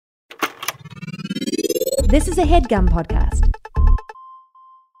This is a HeadGum podcast.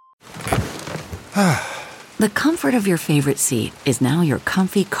 The comfort of your favorite seat is now your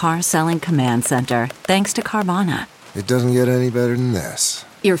comfy car-selling command center, thanks to Carvana. It doesn't get any better than this.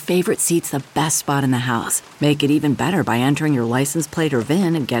 Your favorite seat's the best spot in the house. Make it even better by entering your license plate or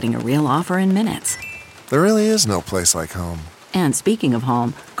VIN and getting a real offer in minutes. There really is no place like home. And speaking of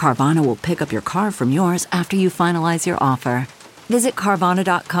home, Carvana will pick up your car from yours after you finalize your offer. Visit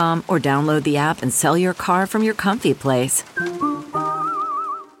Carvana.com or download the app and sell your car from your comfy place.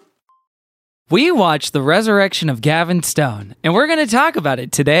 We watched the resurrection of Gavin Stone, and we're going to talk about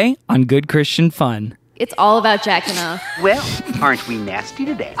it today on Good Christian Fun. It's all about jacking off. Well, aren't we nasty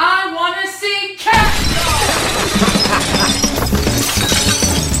today? I want to see cats!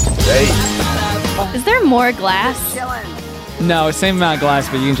 Hey. Is there more glass? No, same amount of glass,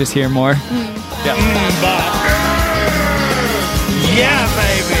 but you can just hear more. Yeah,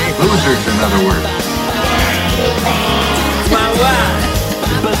 baby. Losers, in other words. My wife.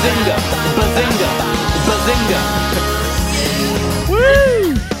 Bazinga, bazinga, bazinga.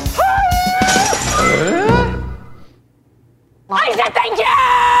 Woo! I said thank you!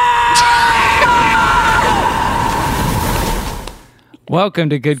 Welcome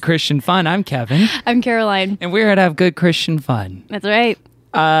to Good Christian Fun. I'm Kevin. I'm Caroline. And we're here to have good Christian fun. That's right.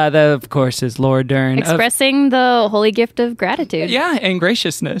 That, of course, is Laura Dern. Expressing the holy gift of gratitude. Yeah, and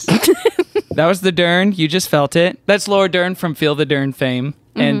graciousness. That was the Dern. You just felt it. That's Laura Dern from Feel the Dern fame.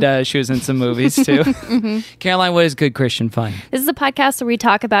 And she was in some movies, too. Caroline, what is Good Christian Fun? This is a podcast where we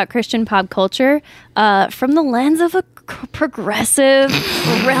talk about Christian pop culture from the lens of a progressive,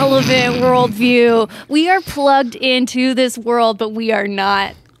 relevant worldview. We are plugged into this world, but we are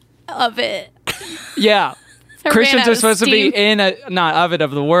not of it. Yeah. Christians are supposed to be in it, not of it,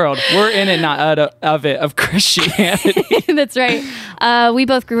 of the world. We're in it, not of it, of Christianity. That's right. We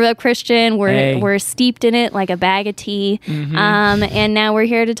both grew up Christian. We're steeped in it like a bag of tea. And now we're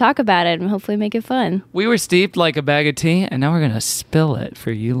here to talk about it and hopefully make it fun. We were steeped like a bag of tea, and now we're going to spill it for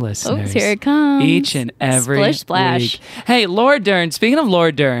you listeners. Oops, here it comes. Each and every Splish splash. week. Hey, Laura Dern, speaking of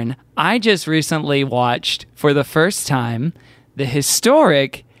Laura Dern, I just recently watched, for the first time, the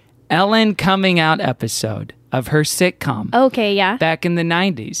historic Ellen coming out episode of her sitcom. Okay, yeah. Back in the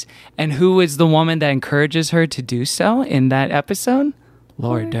 90s. And who is the woman that encourages her to do so in that episode?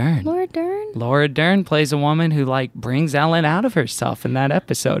 Laura Dern. Laura Dern? Laura Dern plays a woman who, brings Ellen out of herself in that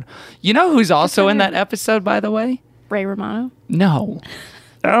episode. You know who's also in that episode, by the way? Ray Romano? No.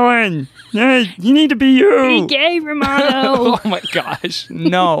 Ellen, you need to be you. Be gay, Romano. Oh, my gosh.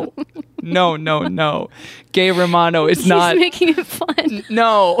 No. No. Gay Romano is not. He's making it fun.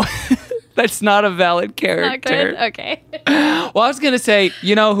 No. That's not a valid character. Not good? Okay. Well, I was going to say,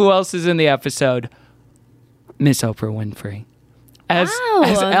 you know who else is in the episode? Miss Oprah Winfrey. As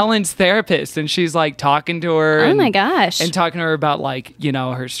Ellen's therapist, and she's talking to her. Oh my gosh. And talking to her about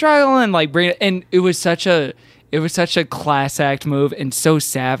her struggle and and it was such a class act move and so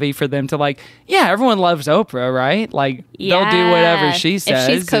savvy for them to everyone loves Oprah, right? They'll do whatever she says.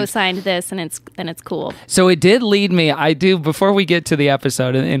 If she's co-signed this, and it's cool. So it did lead me, before we get to the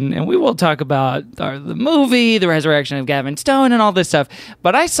episode, and we will talk about the movie, the resurrection of Gavin Stone, and all this stuff.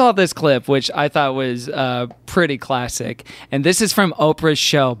 But I saw this clip, which I thought was pretty classic. And this is from Oprah's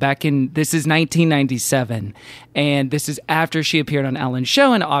show this is 1997. And this is after she appeared on Ellen's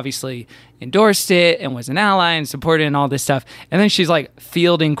show and obviously endorsed it and was an ally and supported it and all this stuff. And then she's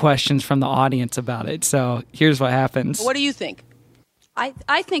fielding questions from the audience about it. So here's what happens. What do you think?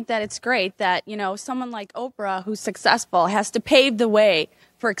 I think that it's great that, someone like Oprah who's successful has to pave the way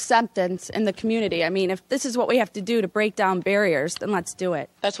for acceptance in the community. I mean, if this is what we have to do to break down barriers, then let's do it.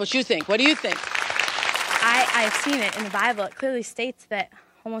 That's what you think. What do you think? I've seen it in the Bible. It clearly states that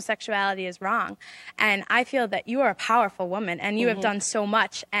homosexuality is wrong. And I feel that you are a powerful woman and you have done so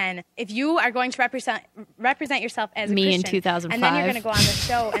much. And if you are going to represent yourself as a Christian, in 2005. and then you're going to go on the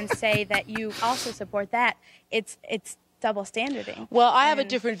show and say that you also support that, it's double standarding. Well, I have a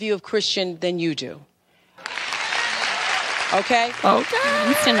different view of Christian than you do. Okay? Okay.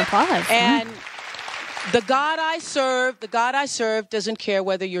 Instant applause. And the God I serve doesn't care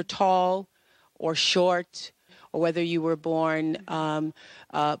whether you're tall or short, or whether you were born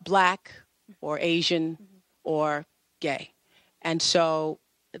black or Asian or gay. And so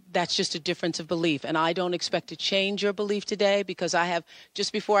that's just a difference of belief. And I don't expect to change your belief today because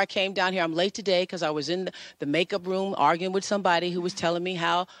just before I came down here, I'm late today because I was in the makeup room arguing with somebody who was telling me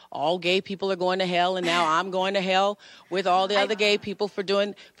how all gay people are going to hell and now I'm going to hell with all the other gay people for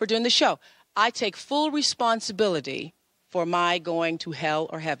doing the show. I take full responsibility for my going to hell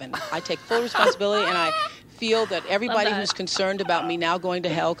or heaven. I take full responsibility and I feel that everybody who's concerned about me now going to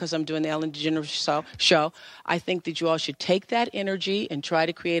hell because I'm doing the Ellen DeGeneres show, I think that you all should take that energy and try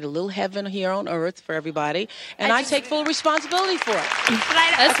to create a little heaven here on earth for everybody. And I take full responsibility for it.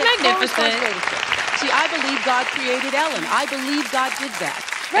 That's magnificent. See, I believe God created Ellen. I believe God did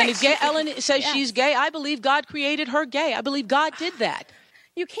that. Right. And if Ellen says she's gay, I believe God created her gay. I believe God did that.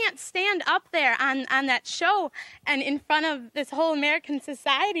 You can't stand up there on that show and in front of this whole American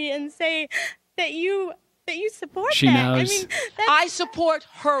society and say that you support She that. knows. I mean, I support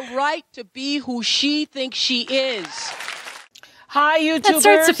her right to be who she thinks she is. Hi, YouTubers. That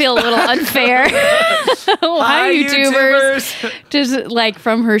starts to feel a little unfair. Hi, YouTubers. Just like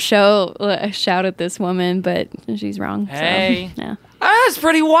from her show, shout at this woman, but she's wrong. Hey. So, yeah. That's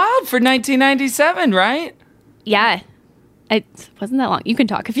pretty wild for 1997, right? Yeah. It wasn't that long. You can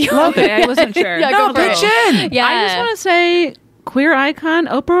talk if you want. Okay, I wasn't sure. Yeah, No, go for pitch it. in. Yeah. I just want to say queer icon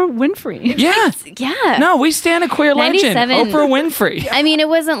Oprah Winfrey. Yeah. Yeah. No, we stand a queer legend. 97. Oprah Winfrey. I mean, it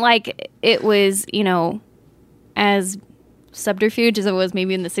wasn't like it was, as subterfuge as it was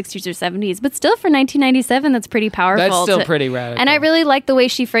maybe in the 60s or 70s, but still for 1997, that's pretty powerful. That's still pretty radical. And I really like the way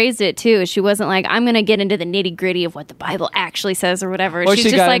she phrased it too. She wasn't like, I'm going to get into the nitty gritty of what the Bible actually says or whatever. Or She's she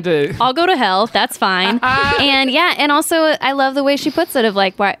just got like, into- I'll go to hell. That's fine. and also I love the way she puts it of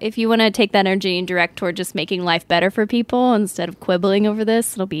like, if you want to take that energy and direct toward just making life better for people instead of quibbling over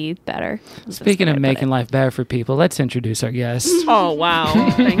this, it'll be better. Speaking of making life better for people, let's introduce our guest. Oh, wow.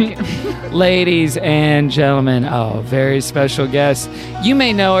 Thank you. Ladies and gentlemen, very special guest. You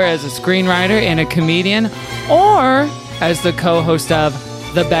may know her as a screenwriter and a comedian, or as the co-host of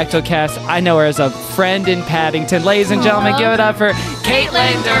The Bechtel Cast. I know her as a friend in Paddington. Ladies and gentlemen, give it up for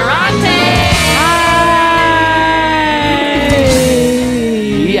Caitlin Durante.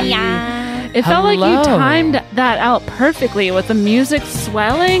 It felt like you Hello. timed that out perfectly with the music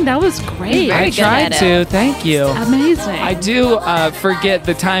swelling. That was great. Very I good tried at to. Thank you. Amazing. I do forget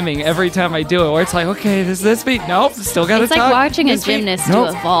the timing every time I do it, where it's like, okay, does this beat? Nope, still got to It's talk. like watching a This beat? gymnast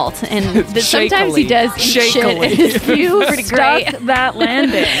Nope. do a vault, and sometimes Shakily. he does eat shit. Shakily. It's you pretty stuck great. that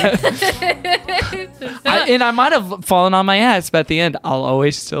landing. And I might have fallen on my ass, but at the end, I'll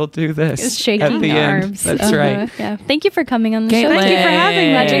always still do this. It's shaking at the end. arms. That's right. Yeah. Thank you for coming on the show. Caitlin. Thank you for having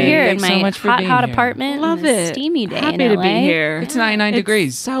me. Glad you're here in Thanks my so much for hot, being hot here. apartment. Love on a it. steamy day Happy in to LA. be here. It's 99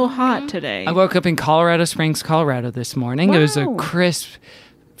 degrees. So hot today. I woke up in Colorado Springs, Colorado this morning. It was a Wow. crisp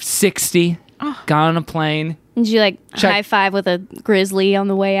 60. Got on a plane. Did you Check. high five with a grizzly on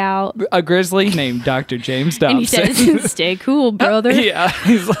the way out? A grizzly named Dr. James And he Dobson. says, "Stay cool, brother." Yeah,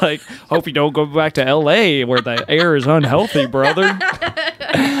 he's like, hope you don't go back to LA where the air is unhealthy, brother.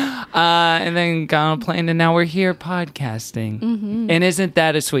 And then got on a plane, and now we're here podcasting. Mm-hmm. And isn't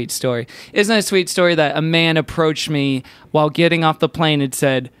that a sweet story? Isn't it a sweet story that a man approached me while getting off the plane and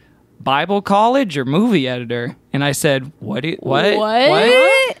said, Bible college or movie editor? And I said, what?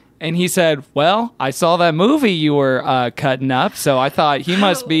 And he said, well, I saw that movie you were cutting up, so I thought he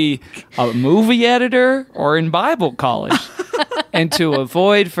must be a movie editor or in Bible college. And to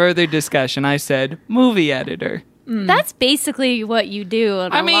avoid further discussion, I said, movie editor. That's basically what you do.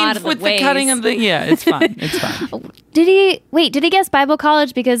 In I a mean, lot of with the ways. cutting of the... Yeah, it's fine. It's fine. Did he guess Bible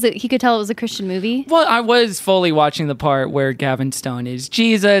college because he could tell it was a Christian movie? Well, I was fully watching the part where Gavin Stone is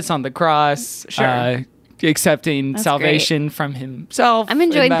Jesus on the cross. Sure. Accepting That's salvation from himself. I'm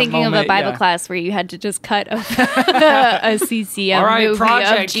enjoying in that thinking of moment, a Bible yeah. class where you had to just cut a CCM All right, movie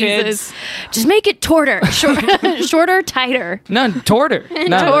project, of Jesus. kids. Just make it shorter, tighter. No, torter.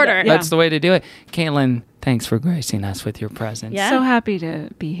 No, Torter. That's the way to do it. Caitlin, thanks for gracing us with your presence. Yeah. So happy to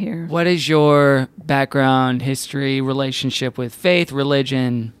be here. What is your background, history, relationship with faith,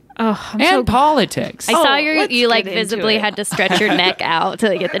 religion, Oh, I'm and politics? I saw let's you get into visibly it. had to stretch your neck out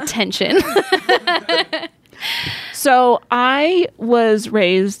to get the tension. So I was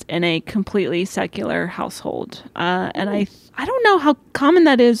raised in a completely secular household, and I don't know how common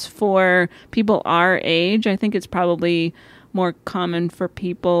that is for people our age. I think it's probably more common for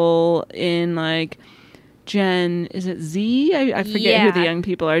people in like Gen, is it Z? I forget who the Yeah. young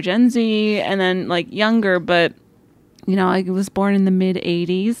people are. Gen Z, and then like younger, but I was born in the mid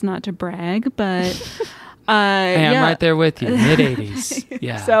 80s, not to brag, but Hey, I'm right there with you. Mid 80s.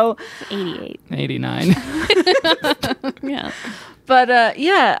 Yeah. So 88. 89. Yeah. But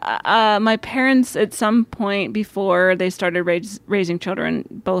my parents at some point before they started raising children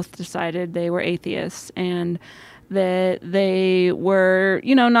both decided they were atheists and that they were,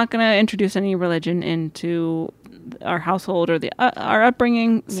 not going to introduce any religion into our household or our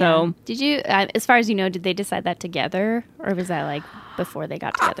upbringing. So did you, as far as you know, did they decide that together, or was that like before they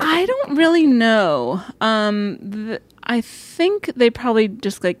got together? I don't really know. I think they probably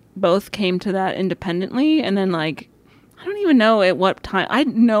just like both came to that independently, and then like I don't even know at what time. I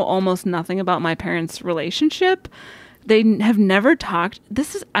know almost nothing about my parents' relationship. They have never talked.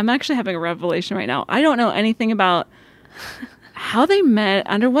 I'm actually having a revelation right now. I don't know anything about how they met,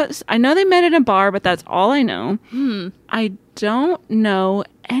 under what. I know they met in a bar, but that's all I know. I don't know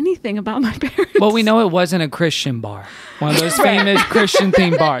anything about my parents. Well, we know it wasn't a Christian bar. One of those famous Christian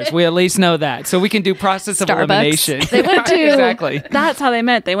themed bars. We at least know that. So we can do process of Starbucks. elimination. They went to exactly. That's how they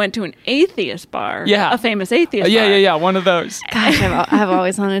met. They went to an atheist bar. Yeah. A famous atheist bar. Yeah. One of those. Gosh, I've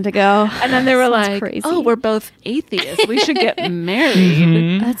always wanted to go. And then they were Sounds like, crazy. "Oh, we're both atheists. We should get married."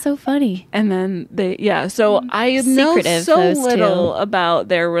 Mm-hmm. That's so funny. And then So I know Secretive, so those little two. about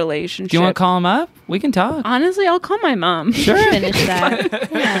their relationship. Do you want to call him up? We can talk. Honestly, I'll call my mom. Sure. Finish that.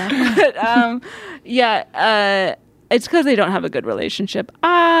 But it's because they don't have a good relationship.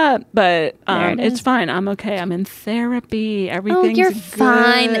 But There it it's is. fine. I'm okay. I'm in therapy. Oh, Everything's you're good.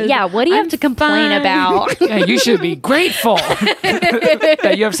 fine. Yeah, what do you have to complain fine. about? Yeah, you should be grateful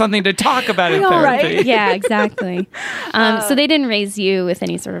that you have something to talk about in therapy. right. Yeah, exactly. So they didn't raise you with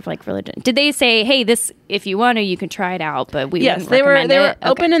any sort of like religion. Did they say, "Hey, this if you want to, you can try it out"? But we Yes, wouldn't they were recommend it? Okay.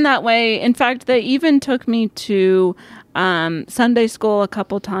 open in that way. In fact, they even took me to Sunday school a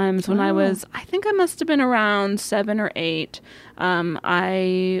couple times when I think I must have been around 7 or 8.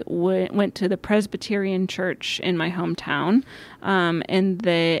 I went to the Presbyterian church in my hometown,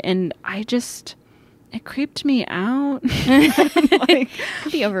 and I just, it creeped me out. Like,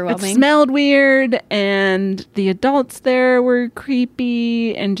 It'd be it overwhelming. smelled weird, and the adults there were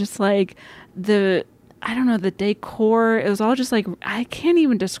creepy, and just like the decor. It was all just like, I can't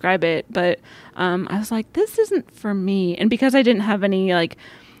even describe it, but I was like, this isn't for me. And because I didn't have any like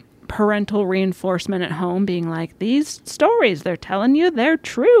parental reinforcement at home being like, these stories they're telling you, they're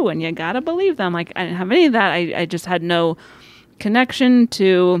true and you gotta believe them. Like, I didn't have any of that. I just had no connection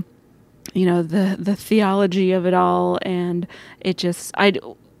to, the theology of it all. And it just,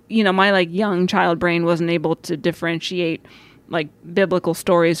 my like young child brain wasn't able to differentiate like biblical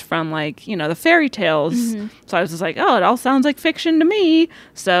stories from like, the fairy tales. Mm-hmm. So I was just like, oh, it all sounds like fiction to me.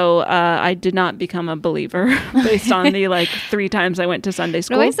 So I did not become a believer based on the like 3 times I went to Sunday It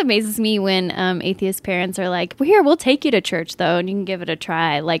school. always amazes me when atheist parents are like, "Well, here, we'll take you to church, though, and you can give it a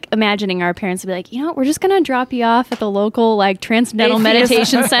try." Like, imagining our parents would be like, we're just going to drop you off at the local, like, Transcendental Atheist.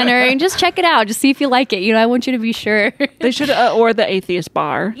 Meditation Center and just check it out. Just see if you like it. I want you to be sure. They should, or the atheist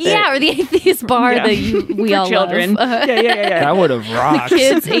bar. Yeah, or the atheist bar Yeah. that we For all children. love. Yeah. That would have rocked.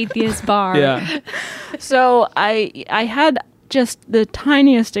 Kids atheist bar. Yeah. So I had just the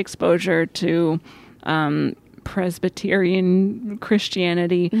tiniest exposure to Presbyterian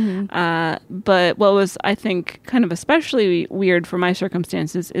Christianity. But what was, I think, kind of especially weird for my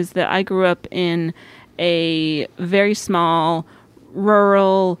circumstances is that I grew up in a very small,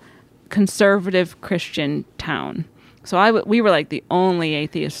 rural, conservative Christian town. So we were like the only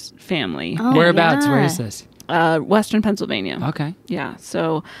atheist family. Oh, Whereabouts? yeah. Where is this? Western Pennsylvania. Okay. Yeah.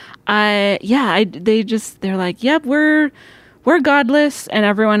 So they're like, yep, we're godless. And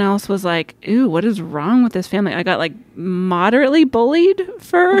everyone else was like, ooh, what is wrong with this family? I got like moderately bullied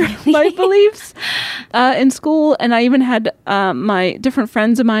for my beliefs in school. And I even had my different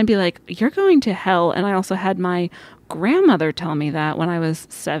friends of mine be like, you're going to hell. And I also had my grandmother tell me that when I was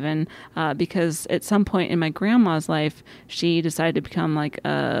 7, because at some point in my grandma's life, she decided to become like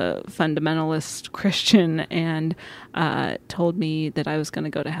a fundamentalist Christian and told me that I was going to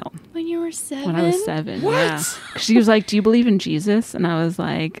go to hell. When you were 7? When I was 7, What? yeah. She was like, "Do you believe in Jesus?" And I was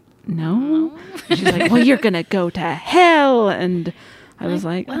like, "No." And she's like, "Well, you're going to go to hell." And I was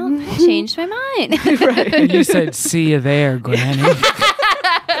like, Well, I changed my mind. And you said, "See you there, Granny."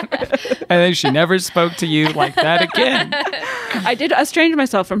 And then she never spoke to you like that again. I did estrange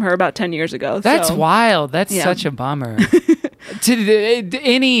myself from her about 10 years ago. That's so. wild. That's Yeah. such a bummer.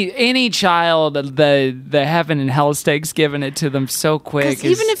 Any child, the heaven and hell stakes given it to them so quick. 'Cause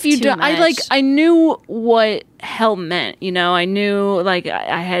even if you too do, much. I knew what hell meant. I knew like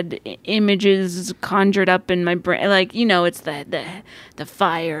I had images conjured up in my brain. Like it's the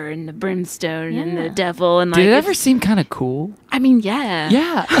fire and the brimstone and the devil. And like, did it ever seem kind of cool? I mean, yeah.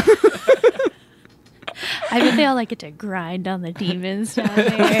 Yeah. I bet they all like get to grind on the demons down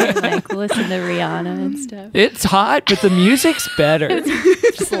there and like listen to Rihanna and stuff. It's hot, but the music's better.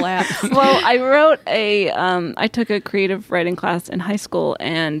 Slaps. Well, I wrote I took a creative writing class in high school,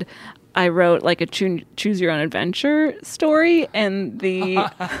 and I wrote like a choose your own adventure story. And the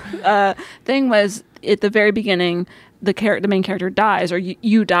thing was, at the very beginning, the main character dies, or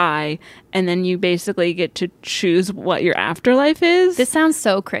you die, and then you basically get to choose what your afterlife is. This sounds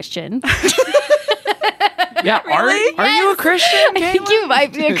so Christian. Yeah, Really? Are you a Christian? I think you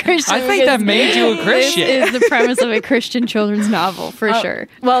might be a Christian. I think that because made you a Christian. This is the premise of a Christian children's novel, for sure.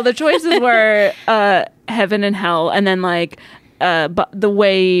 Well, the choices were heaven and hell, and then like but the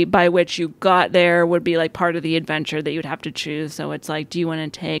way by which you got there would be like part of the adventure that you'd have to choose. So it's like, do you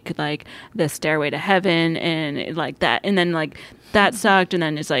want to take like the stairway to heaven and like that, and then like that sucked, and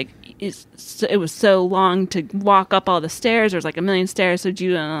then it's like it was so long to walk up all the stairs. There's like a million stairs. So do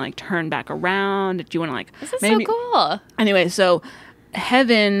you want to like turn back around? Do you want to like This is so cool. Anyway, so the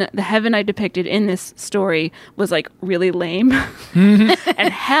heaven I depicted in this story was like really lame, and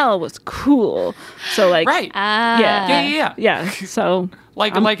hell was cool. So like, Right. yeah. So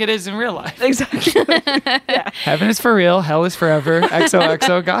like it is in real life. exactly. Heaven is for real, hell is forever.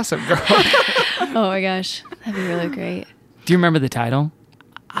 XOXO Gossip Girl. Oh my gosh. That'd be really great. Do you remember the title?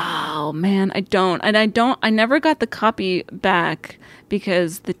 Oh man, I never got the copy back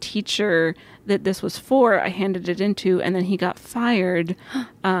because the teacher that this was for, I handed it into, and then he got fired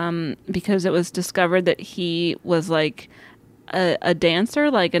because it was discovered that he was like a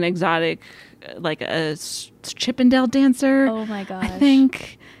dancer, like an exotic, like a Chippendale dancer. Oh my gosh. I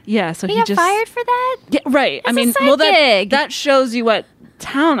think. Yeah, so He he got just fired for that? Yeah, right. That's I mean, a side well, gig. that shows you what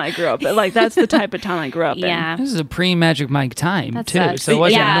town I grew up in. Like that's the type of town I grew up Yeah. This is a pre-Magic Mike time, That too. sucks. So it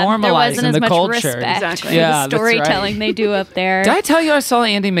wasn't Yeah, there normalized wasn't in as the much culture. respect Exactly. for Yeah, the that's right. storytelling they do up there. Did I tell you I saw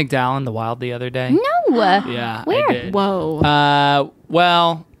Andy McDowell in the wild the other day? No. Yeah, Where? I did. Whoa.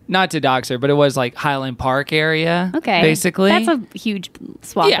 Well, not to dox her, but it was like Highland Park area. Okay. Basically. That's a huge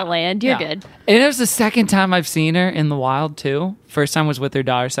swath of land. You're good. And it was the second time I've seen her in the wild, too. First time was with her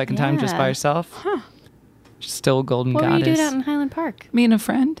daughter, second time just by Yeah. herself. Huh. Still a golden What were goddess. you doing out in Highland Park? Me and a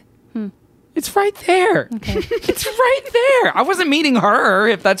friend. It's right there. Okay. It's right there. I wasn't meeting her,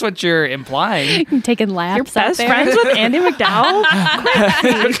 if that's what you're implying. I'm taking laps You're out best there. friends with Andy McDowell?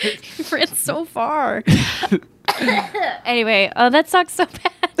 Friends so far. Anyway, that sucks so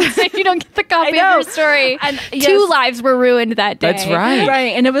bad. You don't get the copy of know. your story. And, Two yes. lives were ruined that day. That's right.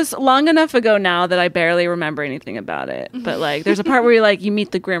 Right, and it was long enough ago now that I barely remember anything about it. But like, there's a part where you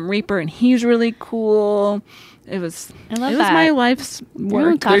meet the Grim Reaper, and he's really cool. It was love it was that. my life's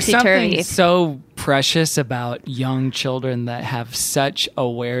work. There's Topsy-turvy. something so precious about young children that have such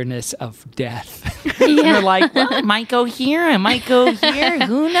awareness of death. You're like, well, it might go here, it might go here.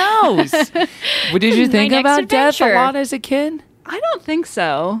 Who knows? Well, did you think next about death a adventure. lot as a kid? I don't think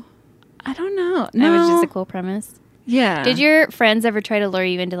so. I don't know. That was No. just a cool premise. Yeah. Did your friends ever try to lure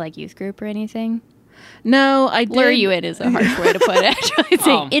you into like youth group or anything? No, I did. Lure you in is a harsh way to put it. Actually,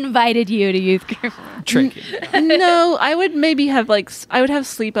 saying invited you to youth group. Tricky. No, I would maybe have I would have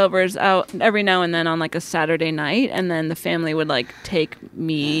sleepovers out every now and then on like a Saturday night, and then the family would like take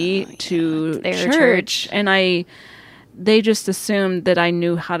me to their church, and they just assumed that I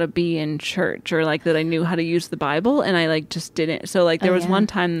knew how to be in church, or like that I knew how to use the Bible, and I like just didn't. So like there was one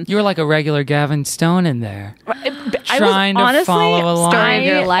time You were like a regular Gavin Stone in there. I Trying to honestly, follow along. Story of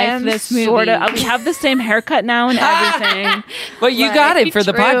your life, I am this movie. Sort of. We have the same haircut now and everything. Well, you got it for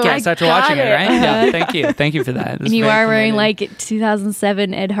the true. podcast I after got watching it, it. right? Yeah, thank you. Thank you for that. That's And you very are wearing committed. like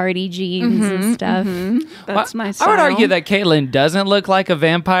 2007 Ed Hardy jeans and stuff. That's my I style. would argue that Caitlin doesn't look like a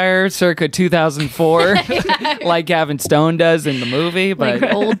vampire circa 2004 like Gavin Stone does in the movie, but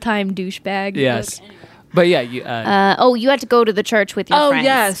Like old time douchebag. yes. But yeah, you, You had to go to the church with your friends.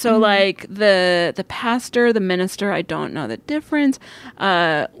 Yeah, so like the pastor, the minister, I don't know the difference,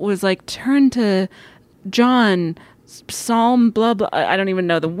 was like turn to John Psalm blah blah. I don't even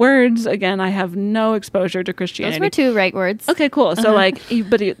know the words. Again, I have no exposure to Christianity. Those were two right words. Okay, cool. So like, they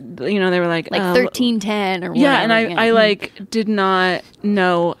were like 1310 or whatever. yeah, and I like did not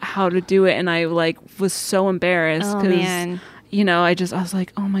know how to do it, and I like was so embarrassed Oh, because man. I was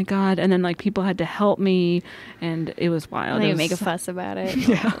like, oh my god, and then like people had to help me, and it was wild. And It they was- make a fuss about it.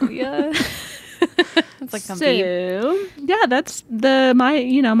 Yeah. Oh, yeah. It's like So comfy. yeah, that's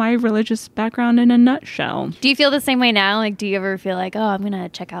my religious background in a nutshell. Do you feel the same way now? Like, do you ever feel like, oh, I'm gonna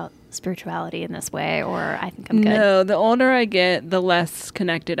check out spirituality in this way, or I think I'm good? No, the older I get, the less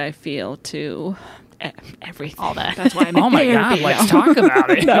connected I feel to everything. All that. That's why I'm oh my God, let's talk about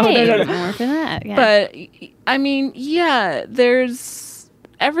it. Hey, more for that. Yeah. But I mean, yeah, there's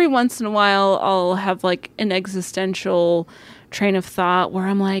every once in a while I'll have like an existential train of thought where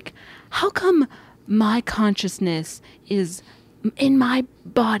I'm like, how come my consciousness is in my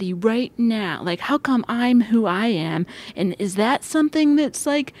body right now? Like, how come I'm who I am? And is that something that's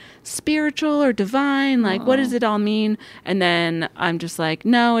like spiritual or divine? Like, what does it all mean? And then I'm just like,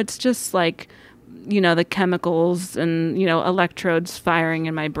 no, it's just like the chemicals and, electrodes firing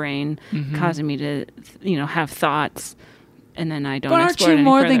in my brain, causing me to, have thoughts. And then I don't But aren't explore you it any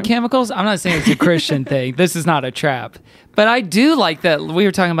more further. than chemicals? I'm not saying it's a Christian thing. This is not a trap. But I do like that. We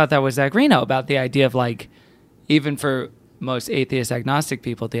were talking about that with Zach Reno, about the idea of like, even for most atheist agnostic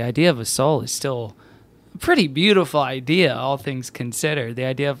people, the idea of a soul is still a pretty beautiful idea, all things considered. The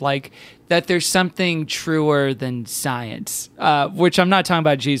idea of like that there's something truer than science, which I'm not talking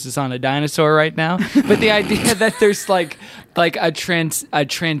about Jesus on a dinosaur right now, but the idea that there's like a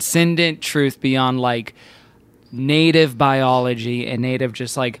transcendent truth beyond like native biology and native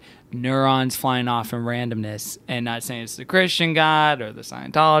just like neurons flying off from randomness, and not saying it's the Christian God or the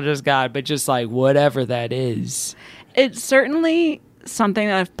Scientologist God, but just like whatever that is. It's certainly something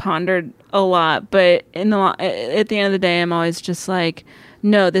that I've pondered a lot, but at the end of the day, I'm always just like,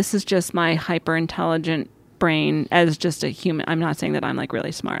 no, this is just my hyper intelligent brain as just a human. I'm not saying that I'm like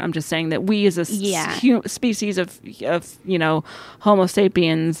really smart. I'm just saying that we as a species of Homo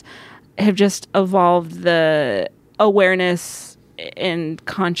sapiens have just evolved the awareness and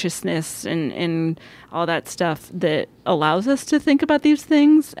consciousness and all that stuff that allows us to think about these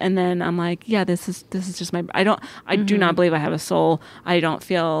things. And then I'm like, yeah, this is just my, I do not believe I have a soul. I don't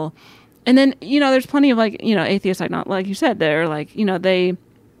feel, and then, there's plenty of like, atheists, like you said, they're like, they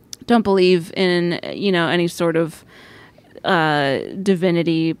don't believe in, any sort of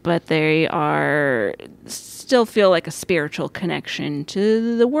divinity, but they are still feel like a spiritual connection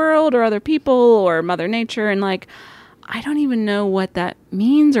to the world or other people or Mother Nature. And like, I don't even know what that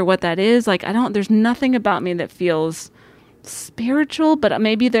means or what that is. Like, there's nothing about me that feels spiritual, but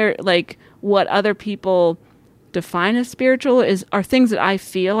maybe they're like what other people define as spiritual are things that I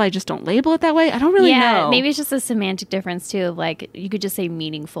feel. I just don't label it that way. I don't really know. Maybe it's just a semantic difference too. Of like, you could just say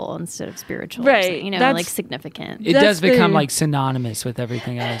meaningful instead of spiritual, right? Like significant. It does become like synonymous with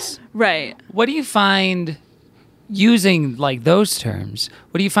everything else, right? What do you find, using like those terms,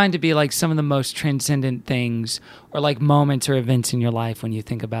 what do you find to be like some of the most transcendent things or like moments or events in your life when you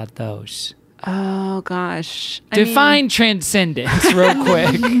think about those? Oh gosh, Define transcendence real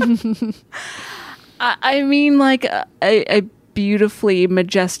quick. I mean, like a beautifully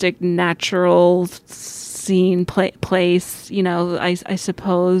majestic, natural scene, place. I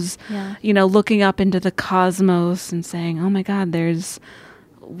suppose. Yeah. Looking up into the cosmos and saying, "Oh my God, there's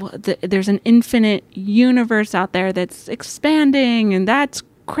an infinite universe out there that's expanding, and that's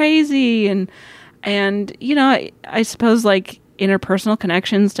crazy." And I suppose like interpersonal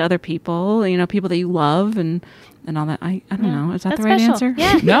connections to other people. People that you love and all that. I don't know. Is that the right answer?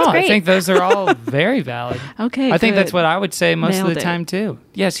 Yeah. No, I think those are all very valid. Okay. I think that's what I would say most of the Nailed time it. too.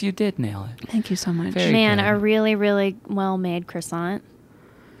 Yes, you did nail it. Thank you so much. Very Man, good. a really, really well-made croissant.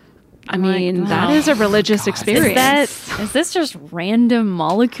 I mean, that is a religious experience. Is this just random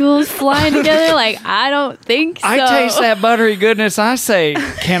molecules flying together? Like, I don't think so. I taste that buttery goodness. I say,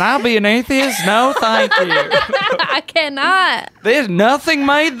 can I be an atheist? No, thank you. I cannot. There's nothing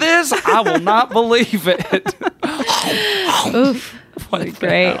made this. I will not believe it. Oof. What the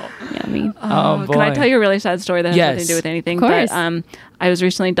Great. hell? Yummy. Oh, boy. Can I tell you a really sad story that has nothing to do with anything? Of course. But I was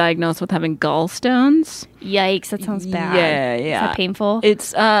recently diagnosed with having gallstones. Yikes, that sounds bad. Yeah. Is that painful?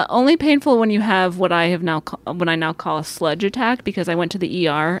 It's only painful when you have what I now call a sludge attack, because I went to the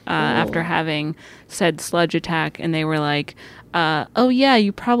ER after having said sludge attack, and they were like, "Oh yeah,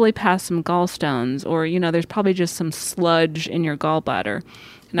 you probably passed some gallstones, or there's probably just some sludge in your gallbladder."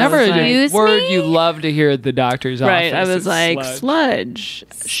 And Never I was a like, word you love to hear at the doctor's office. right. I was is like, sludge.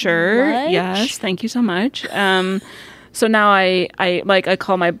 Sure. Sludge? Yes. Thank you so much. So now I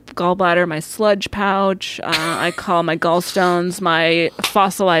call my gallbladder my sludge pouch. I call my gallstones my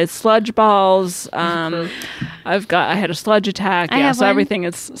fossilized sludge balls. I had a sludge attack. I have so one. everything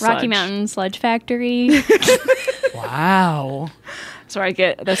is sludge. Rocky Mountain Sludge Factory. Wow. So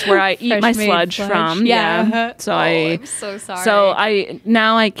that's where I eat my Fresh-made sludge from. Yeah. So I'm so sorry. So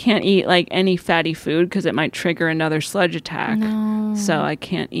I can't eat like any fatty food because it might trigger another sludge attack. No. So I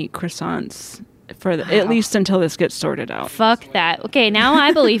can't eat croissants at least until this gets sorted out. Fuck that. Okay, now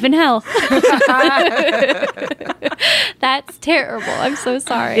I believe in hell. That's terrible. I'm so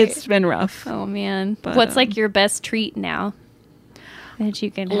sorry. It's been rough. Oh man. But, what's like your best treat now that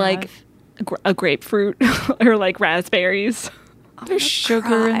you can like have? a grapefruit or like raspberries. There's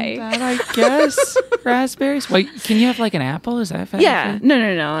sugar in that, I guess. Raspberries. Wait, can you have like an apple? Is that fatty? Yeah. No.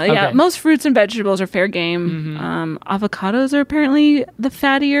 Yeah. Okay. Most fruits and vegetables are fair game. Avocados are apparently the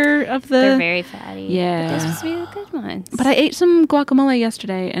fattier of the. They're very fatty. Yeah. But those would be the good ones. But I ate some guacamole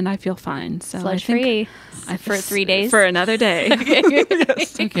yesterday and I feel fine. So Sludge I think free for 3 days. For another day.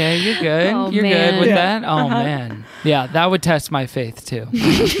 Okay, you're good. Oh, you're man. good with that? Oh, man. Yeah, that would test my faith, too.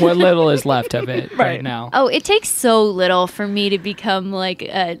 What little is left of it right now. Oh, it takes so little for me to become like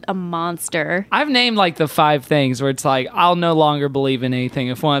a monster. I've named like the 5 things where it's like, I'll no longer believe in anything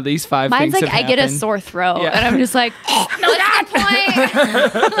if one of these 5 Mine's things like have I get a happened. sore throat, Yeah. and I'm just like, no, God,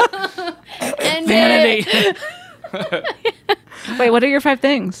 point. And Vanity. Wait, what are your 5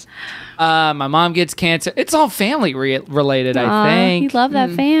 things? My mom gets cancer. It's all family related, I Aw, think. you love that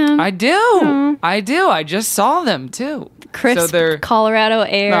fam. I do. I do. I just saw them too. Crisp So they're Colorado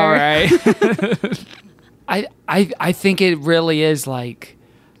air. all right. I think it really is like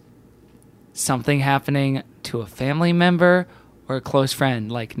something happening to a family member or a close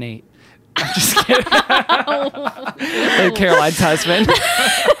friend, like Nate. I'm just kidding. Like Caroline's husband.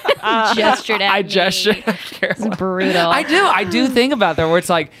 Gestured at I me. gestured at Caroline. It's brutal. I do think about that where it's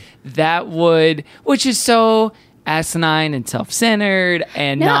like that would, which is so asinine and self-centered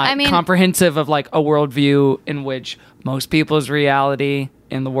and No, not I mean- comprehensive of like a worldview in which most people's reality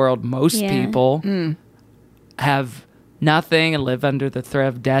in the world, most Yeah. people have nothing and live under the threat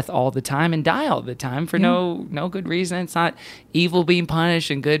of death all the time and die all the time for no good reason. It's not evil being punished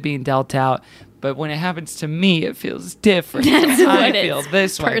and good being dealt out. But when it happens to me, it feels different. That's I what feel it's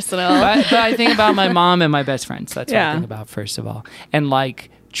this way. personal. But I think about my mom and my best friends. That's what I Yeah. think about first of all. And like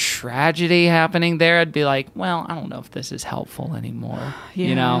tragedy happening there, I'd be like, well, I don't know if this is helpful anymore.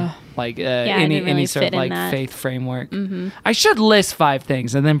 You know, like I any didn't really sort of fit in like that. faith framework. I should list 5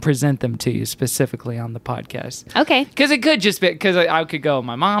 things and then present them to you specifically on the podcast. Okay. Because it could just be because I could go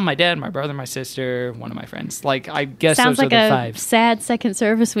my mom, my dad, my brother, my sister, one of my friends. Like I guess Sounds those like are the a 5. sad second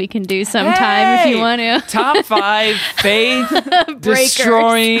service we can do sometime if you want to. Top 5 faith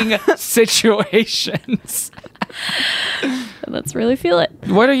destroying situations. Let's really feel it.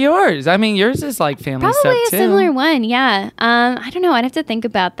 What are yours? I mean, yours is like family Probably stuff a too. similar one, yeah. I don't know. I'd have to think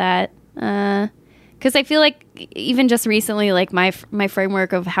about that. Because I feel like even just recently, like my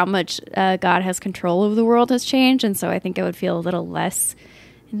framework of how much God has control of the world has changed, and so I think I would feel a little less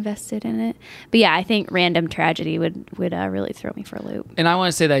invested in it. But yeah, I think random tragedy would really throw me for a loop, And I want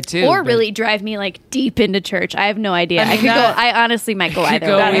to say that too. or but really drive me like deep into church. I have no idea. I, mean, could go. that- I honestly might go could either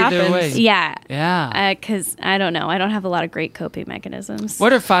go way. either happens. way. Yeah, Yeah. because I don't know. I don't have a lot of great coping mechanisms.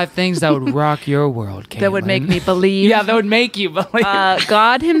 What are 5 things that would rock your world, Caitlin? That would make me believe. Yeah, that would make you believe.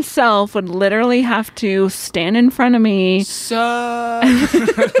 God himself would literally have to stand in front of me. So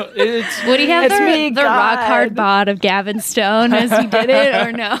it's Would he have It's the, me, the rock God. hard bod of Gavin Stone as he did it,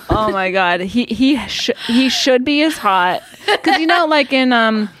 or no? Oh my God, he should be as hot because like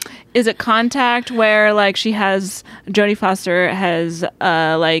in is it Contact where like she has Jodie Foster has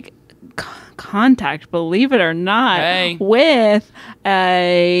like contact, believe it or not, Hey. with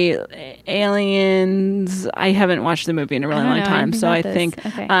aliens. I haven't watched the movie in a really I don't long know time, anything so I about this. think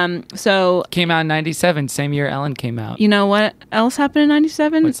Okay. so. came out in 97, same year Ellen came out. You know what else happened in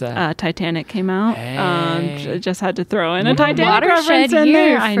 '97? What's that? Titanic came out. Hey. Just had to throw in a Titanic Watershed reference in year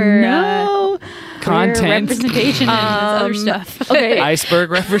there. I for, know. Content. representation and other stuff. Okay. Iceberg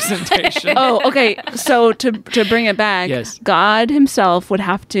representation. Oh, okay. So to bring it back, Yes. God himself would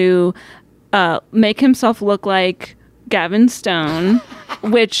have to make himself look like Gavin Stone,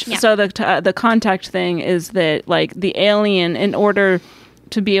 which so the contact thing is that like the alien, in order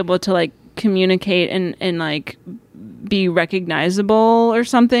to be able to like communicate and like be recognizable or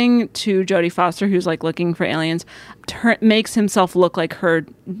something to Jodie Foster, who's like looking for aliens, makes himself look like her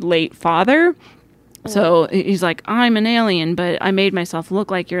late father. So he's like, I'm an alien, but I made myself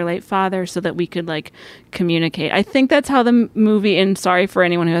look like your late father so that we could like communicate. I think that's how the movie, and sorry for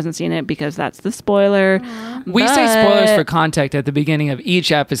anyone who hasn't seen it because that's the spoiler. We say spoilers for Contact at the beginning of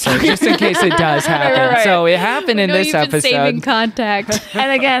each episode, just in case it does happen. Right. So it happened in this episode. Saving contact.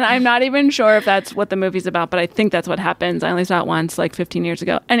 And again, I'm not even sure if that's what the movie's about, but I think that's what happens. I only saw it once, like 15 years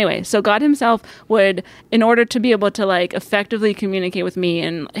ago. Anyway, so God himself would, in order to be able to like effectively communicate with me,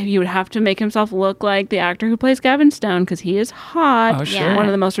 and he would have to make himself look like the actor who plays Gavin Stone because he is hot. Oh, sure. One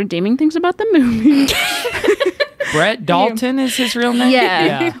of the most redeeming things about the movie. Brett Dalton is his real name?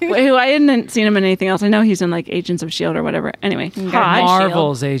 Yeah. Who I hadn't seen him in anything else. I know he's in like Agents of S.H.I.E.L.D. or whatever. Anyway, hot.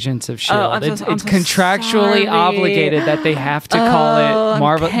 Marvel's Agents of S.H.I.E.L.D. Oh, I'm it's so contractually sorry. obligated that they have to call it I'm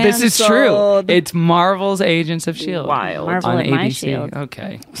Marvel. This is true. canceled. It's Marvel's Agents of S.H.I.E.L.D. Wild. Marvel on and my ABC. shield.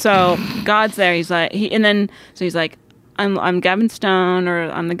 Okay. So God's there. He's like, he's like, I'm Gavin Stone,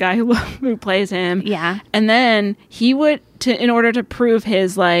 or I'm the guy who plays him. Yeah. And then he would, in order to prove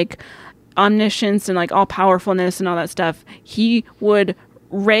his like omniscience and like all powerfulness and all that stuff, he would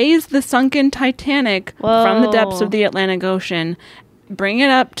raise the sunken Titanic from the depths of the Atlantic Ocean, bring it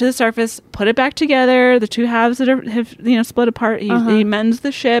up to the surface, put it back together, the two halves that have split apart. He mends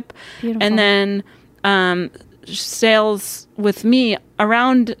the ship. Beautiful. And then sails with me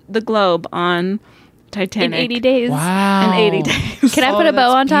around the globe on Titanic. In 80 days. Wow. In 80 days. Can I put a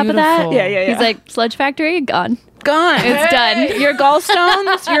bow on top of that? beautiful. Yeah. He's like, sludge factory, gone. It's done. Your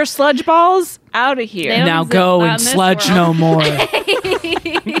gallstones, your sludge balls, out of here. Now go and sludge no more.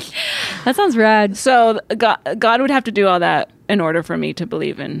 That sounds rad. So God would have to do all that in order for me to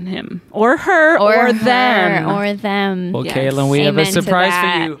believe in him. Or her, or them. Or them. Well, Yes. Caitlin, we have a Amen to surprise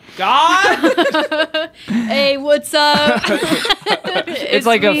that. for you. God! Hey, what's up? It's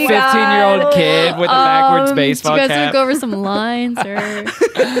like a 15-year-old kid with a backwards baseball Do you guys cap. want to go over some lines? Or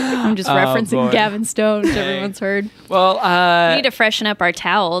I'm just referencing boy. Gavin Stone, which everyone's heard. Well, We need to freshen up our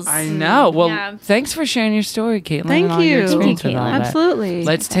towels. I know. Well, Yeah. thanks for sharing your story, Caitlin. Thank and all your you. experience Thank you, with all Caitlin. that. Absolutely.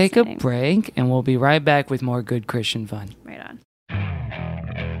 Let's take a Fascinating. break, and we'll be right back with more good Christian fun. Right on.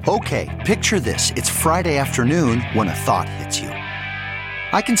 Okay, picture this. It's Friday afternoon when a thought hits you.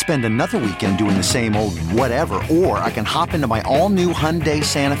 I can spend another weekend doing the same old whatever, or I can hop into my all-new Hyundai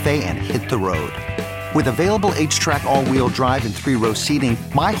Santa Fe and hit the road. With available H-Track all-wheel drive and 3-row seating,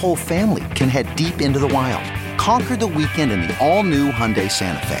 my whole family can head deep into the wild. Conquer the weekend in the all-new Hyundai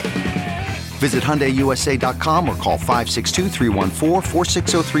Santa Fe. Visit HyundaiUSA.com or call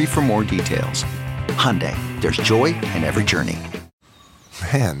 562-314-4603 for more details. Hyundai, there's joy in every journey.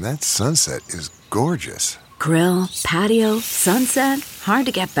 Man, that sunset is gorgeous. Grill, patio, sunset. Hard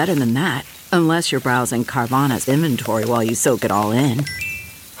to get better than that. Unless you're browsing Carvana's inventory while you soak it all in.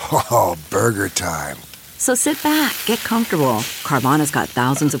 Oh, burger time. So sit back, get comfortable. Carvana's got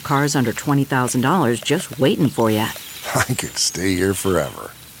thousands of cars under $20,000 just waiting for you. I could stay here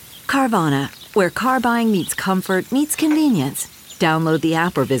forever. Carvana, where car buying meets comfort, meets convenience. Download the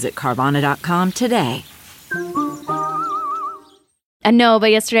app or visit Carvana.com today. No, but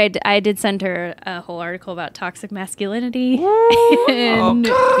yesterday I did send her a whole article about toxic masculinity and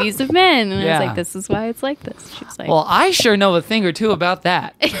views of men. And I was like, this is why it's like this. She was like, Well, I sure know a thing or two about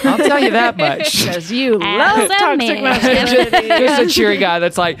that. I'll tell you that much. Because you As love a toxic man. masculinity. Just a cheery guy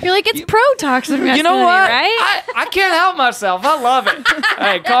that's like, you're like, it's pro-toxic masculinity, you know what? right? I can't help myself. I love it.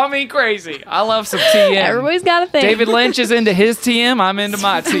 Hey, call me crazy. I love some TM. Everybody's got a thing. David Lynch is into his TM. I'm into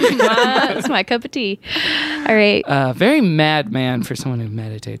my TM. It's my cup of tea. All right. Very mad man for someone who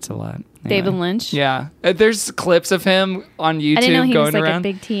meditates a lot. Anyway. David Lynch. Yeah. There's clips of him on YouTube I didn't know he going was like around. a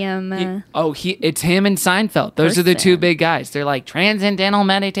big TM. It's him and Seinfeld. Those are the two big guys. They're like transcendental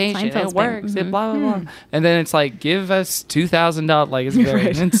meditation. Seinfeld's It works. big. It blah blah blah. And then it's like, give us $2,000. Like it's very,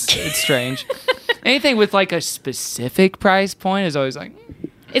 it's strange. Anything with like a specific price point is always like.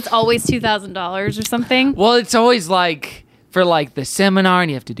 It's always $2,000 or something. Well, it's always like for like the seminar,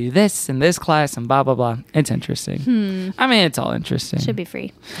 and you have to do this and this class and blah blah blah. It's interesting. I mean, it's all interesting. Should be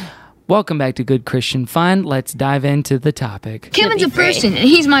free. Welcome back to Good Christian Fun. Let's dive into the topic. Kevin's a person, and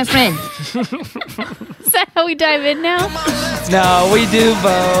he's my friend. Is that how we dive in now? No, we do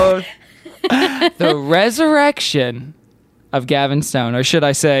both. The resurrection of Gavin Stone, or should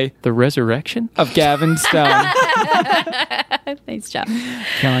I say, the resurrection of Gavin Stone. Nice job.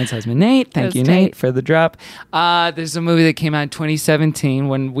 Caroline's husband, Nate. Thank you, tight. Nate, for the drop. There's a movie that came out in 2017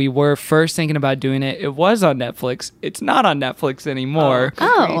 when we were first thinking about doing it. It was on Netflix. It's not on Netflix anymore.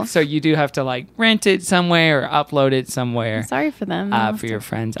 Oh. So you do have to like rent it somewhere or upload it somewhere. Sorry for them. For your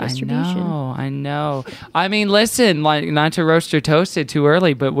friends. distribution. I know. I mean, listen, like not to roast or toast it too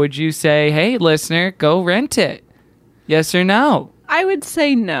early, but would you say, hey, listener, go rent it? Yes or no? I would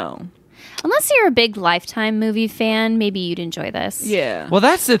say no. Unless you're a big Lifetime movie fan, maybe you'd enjoy this. Yeah. Well,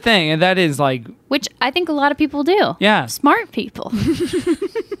 that's the thing, and that is like, Which I think a lot of people do. yeah, Smart people.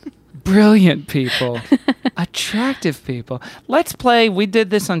 brilliant people, attractive people. Let's play. We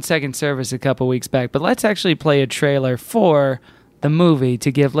did this on Second Service a couple weeks back, but let's actually play a trailer for the movie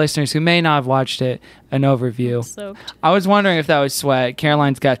to give listeners who may not have watched it an overview. I was wondering if that was sweat.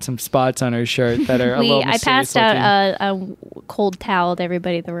 Caroline's got some spots on her shirt that are a little I mysterious passed out looking. a cold towel to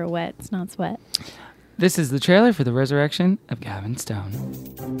everybody that were wet. It's not sweat. This is the trailer for the resurrection of Gavin Stone.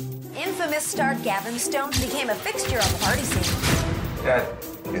 Infamous star Gavin Stone became a fixture on the party scene. Dad,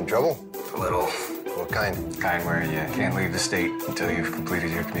 you in trouble? A little. What kind? Kind where you can't leave the state until you've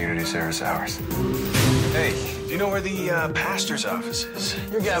completed your community service hours. Hey, do you know where the pastor's office is?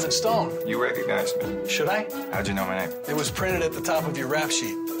 You're Gavin Stone. You recognized me. Should I? How'd you know my name? It was printed at the top of your rap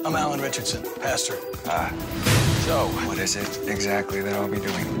sheet. I'm Alan Richardson, pastor. So, what is it exactly that I'll be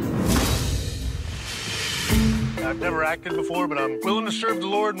doing? I've never acted before, but I'm willing to serve the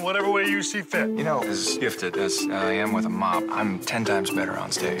Lord in whatever way you see fit. You know, as gifted as I am with a mop, I'm 10 times better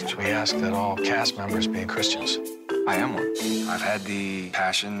on stage. We ask that all cast members be Christians. I am one. I've had the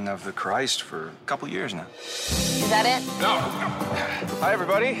passion of the Christ for a couple years now. Is that it? No. Hi,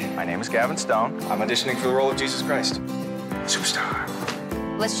 everybody. My name is Gavin Stone. I'm auditioning for the role of Jesus Christ. Superstar.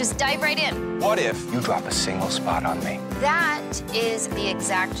 Let's just dive right in. What if you drop a single spot on me? That is the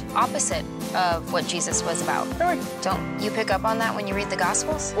exact opposite of what Jesus was about. Really? Don't you pick up on that when you read the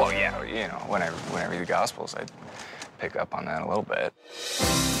Gospels? Well, yeah, you know, when I read the Gospels, I pick up on that a little bit.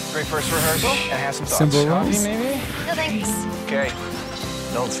 Great first rehearsal, and have some thoughts. Simple Coffee, rules. maybe? No thanks. Okay.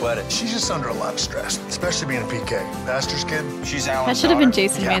 Don't sweat it. She's just under a lot of stress, especially being a PK. Pastor's kid. She's Alan's That should have been daughter.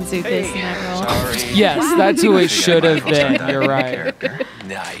 Jason Mantzoukas in that role. Sorry. Yes, that's who it should have been. You're right.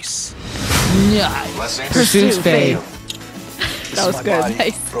 Nice. Nice. Blessings. Pursues fade. That was good.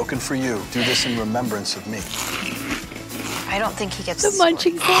 Nice. Broken for you. Do this in remembrance of me. I don't think he gets The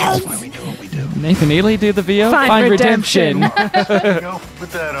munching sounds. We do what we do. Nathan Ely do the VO? Find redemption. There you go.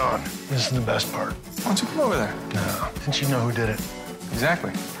 Put that on. This is the best part. Why don't you come over there? No. Didn't you know who did it?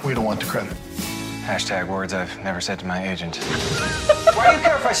 Exactly. We don't want the credit. Hashtag words I've never said to my agent. Why do you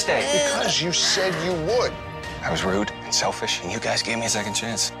care if I stay? Because you said you would. I was rude and selfish, and you guys gave me a second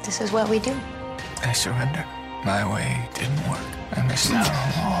chance. This is what we do. I surrender. My way didn't work. I missed out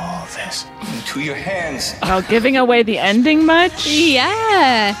on all this. Into your hands. Oh, giving away the ending much?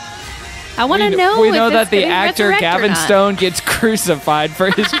 Yeah. I want to know. We know if that it's the getting actor resurrected or Gavin not. Stone gets crucified for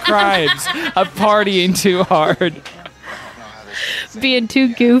his crimes of partying too hard. Being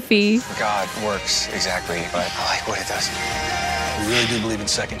too goofy. God works exactly, but I like what it does. We really do believe in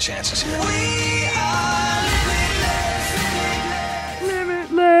second chances here.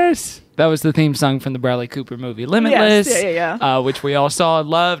 Limitless. That was the theme song from the Bradley Cooper movie Limitless, yeah. which we all saw and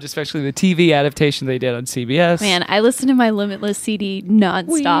loved, especially the TV adaptation they did on CBS. Man, I listened to my Limitless CD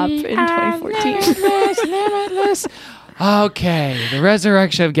nonstop in 2014. Limitless. Okay, the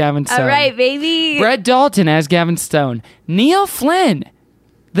resurrection of Gavin Stone. All right, baby. Brett Dalton as Gavin Stone. Neil Flynn,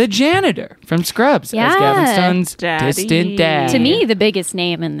 the janitor from Scrubs, as Gavin Stone's Daddy. distant dad. To me, the biggest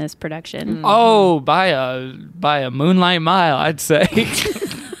name in this production. Oh, by a moonlight mile, I'd say.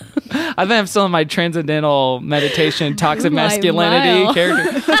 I think I'm still in my transcendental meditation, toxic Moonlight masculinity Mile.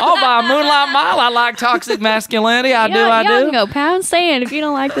 character. Oh, by a moonlight mile, I like toxic masculinity. I Y'all do. can go pound sand if you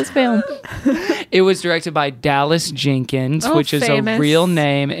don't like this film. It was directed by Dallas Jenkins, Oh, which is famous. a real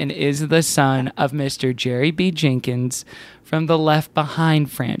name and is the son of Mr. Jerry B. Jenkins from the Left Behind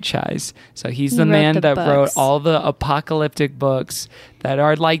franchise. So he's the He wrote man the that wrote books. all the apocalyptic books that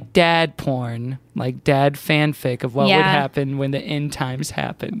are like dad porn, like dad fanfic of what would Yeah. happen when the end times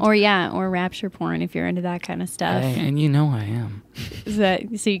happened. Or rapture porn if you're into that kind of stuff. Hey, and you know I am. Is that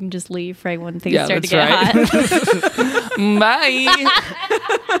so you can just leave right when things Yeah, start to that's get hot? Bye.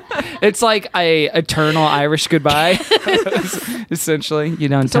 It's like a eternal Irish goodbye. Essentially, you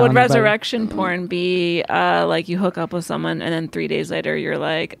don't. So tell would anybody. resurrection porn be like you hook up with someone and then 3 days later you're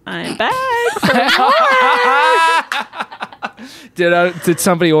like, I'm back for more? Did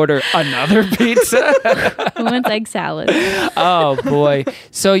somebody order another pizza? Who wants egg salad? Oh boy.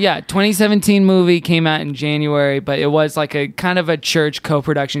 So yeah, 2017 movie came out in January, but it was like a kind of a church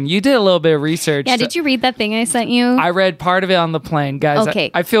co-production. You did a little bit of research. Yeah, did you read that thing I sent you? I read part of it on the plane, guys. Okay.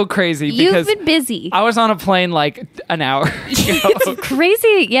 I feel crazy You've because been busy. I was on a plane like an hour ago. It's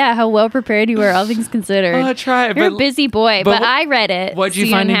crazy, yeah, how well prepared you were, all things considered. Oh, try it, You're but- a busy boy, but but what- I read it. What'd you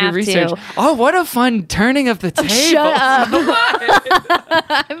so find don't in your have research? to. Oh, what a fun turning of the table. Shut up.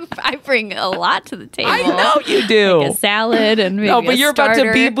 I bring a lot to the table. I know you do. Like a salad and maybe No, but a you're about to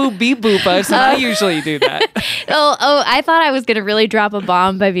starter. beep boop us, and I usually do that. Oh, I thought I was going to really drop a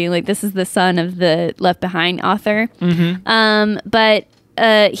bomb by being like, this is the son of the Left Behind author. Mm-hmm. But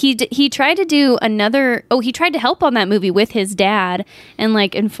he tried to do another. Oh, he tried to help on that movie with his dad and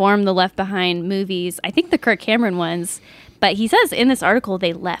like inform the Left Behind movies. I think the Kirk Cameron ones. But he says in this article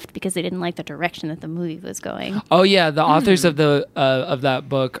they left because they didn't like the direction that the movie was going. Oh yeah, the authors of the of that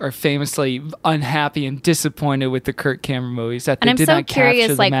book are famously unhappy and disappointed with the Kirk Cameron movies that And they I'm did so not capture curious,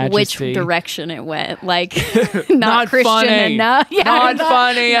 the like majesty. which direction it went. Like not Not Christian funny. enough. Yeah, Not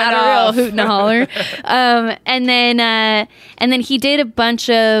funny not enough. a real hoot and a holler. And then he did a bunch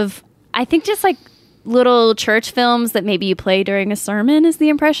of, I think, just like little church films that maybe you play during a sermon is the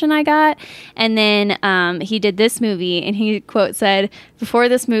impression I got. And then he did this movie, and he quote said, "Before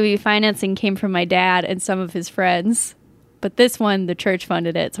this movie, financing came from my dad and some of his friends, but this one the church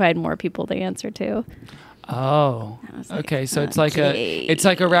funded it, so I had more people to answer to." Oh, like, okay. So it's like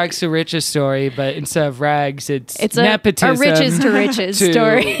a rags to riches story, but instead of rags, it's nepotism. A riches to riches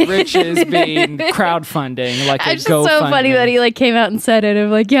story. Riches being crowdfunding, like it's a just so funny GoFundMe. that he like came out and said it.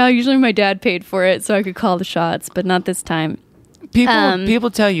 I'm like, yeah, usually my dad paid for it so I could call the shots, but not this time.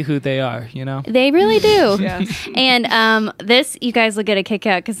 People tell you who they are, you know? They really do. Yeah. And this, you guys will get a kick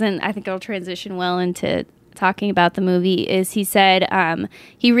out because then I think it'll transition well into talking about the movie. Is he said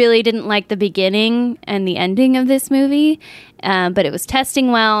he really didn't like the beginning and the ending of this movie, but it was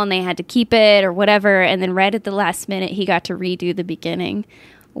testing well and they had to keep it or whatever. And then right at the last minute, he got to redo the beginning,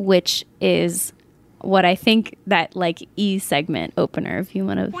 which is what I think that like segment opener, if you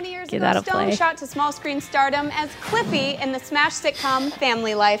want to 20 years give ago, that a Stone play. shot to small screen stardom as Clippy in the smash sitcom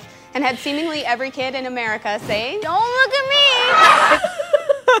Family Life and had seemingly every kid in America saying, "Don't look at me."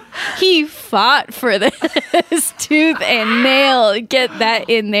 He fought for this tooth and nail. Get that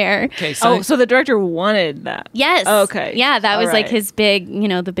in there. Okay, so so the director wanted that. Yes. Okay. Yeah, that was All like right. his big,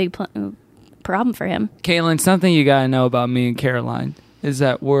 the big problem for him. Caitlin, something you gotta know about me and Caroline is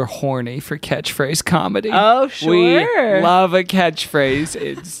that we're horny for catchphrase comedy. Oh, sure. We love a catchphrase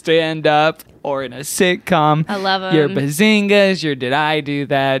in stand-up or in a sitcom. I love 'em. Your bazingas, your did I do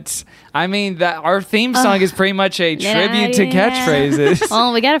that. I mean, that our theme song is pretty much a Did I tribute to do that? catchphrases.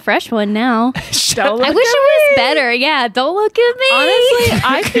 Well, we got a fresh one now. Don't look I wish at it was better. Yeah, don't look at me. Honestly,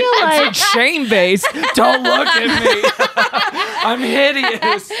 I feel like Shame-based. Don't look at me. I'm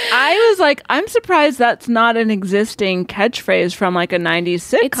hideous. I was like, I'm surprised that's not an existing catchphrase from like a 90s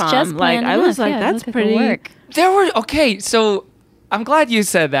sitcom. It's just like plain I was enough. like, Yeah, that's look at the pretty work. There were so I'm glad you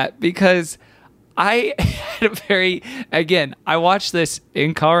said that because I had a I watched this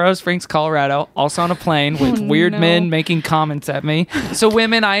in Colorado Springs, Colorado, also on a plane with weird men making comments at me. So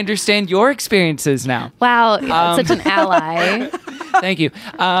women, I understand your experiences now. Wow, such an ally. Thank you.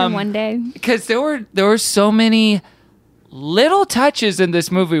 From one day. Because there were so many little touches in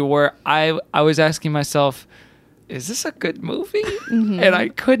this movie where I was asking myself, is this a good movie? And I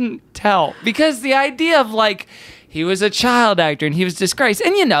couldn't tell because the idea of like he was a child actor and he was disgraced,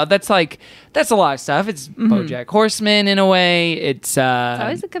 and that's a lot of stuff. It's BoJack Horseman in a way. It's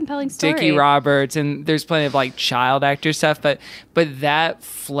always a compelling story. Dickie Roberts, and there's plenty of like child actor stuff, but that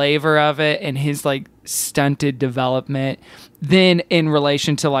flavor of it and his like stunted development, then in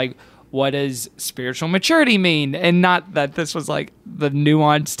relation to like what does spiritual maturity mean? And not that this was like the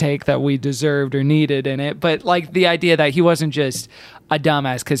nuanced take that we deserved or needed in it, but like the idea that he wasn't just a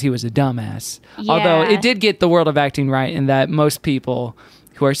dumbass because he was a dumbass. Yeah. Although it did get the world of acting right in that most people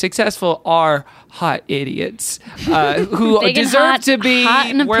who are successful are hot idiots who Big and deserve hot, to be hot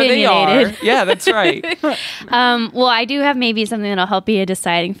and where they are. opinionated. Yeah, that's right. Well, I do have maybe something that'll help be a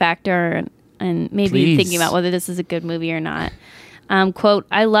deciding factor and maybe Please. thinking about whether this is a good movie or not. Quote,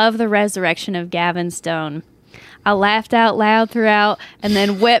 I love the resurrection of Gavin Stone. I laughed out loud throughout and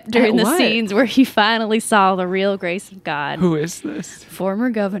then wept during the what? scenes where he finally saw the real grace of God. Who is this? Former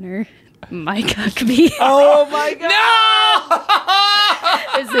governor Mike Huckabee. Oh my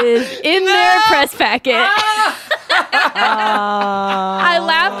God! This is in their press packet. I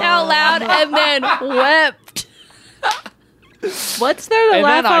laughed out loud and then wept. What's there to And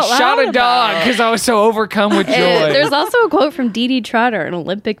laugh then I out loud shot a dog about? because I was so overcome with joy. There's also a quote from Dee Dee Trotter, an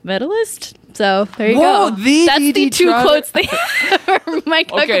Olympic medalist. So there you Whoa, go. the That's Dee Dee the two Trotter. quotes they have for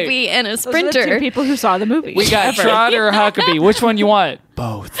Mike Okay. Huckabee and a Those are the two sprinter. people who saw the movie. We got Ever. Trotter or Huckabee. Which one you want?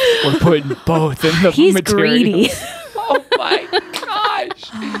 Both. We're putting both in the He's material. greedy. Oh my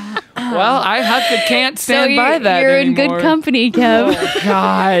gosh. Well, I can't stand by that You're in anymore. good company, Kev. Oh,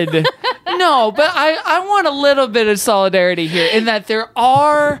 God. No, but I want a little bit of solidarity here in that there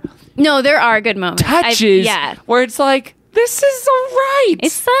are No, there are good moments. touches Yeah. where it's like, this is all right.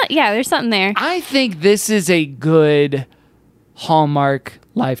 There's something there. I think this is a good Hallmark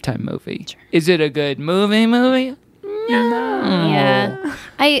Lifetime movie. Is it a good movie? No. Yeah.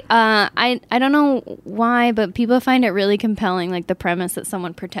 I don't know why, but people find it really compelling, like the premise that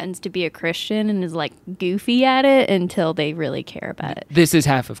someone pretends to be a Christian and is like goofy at it until they really care about it. This is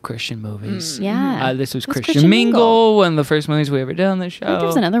half of Christian movies. Yeah. This was It was Christian Mingle, one of the first movies we ever did on the show. I think there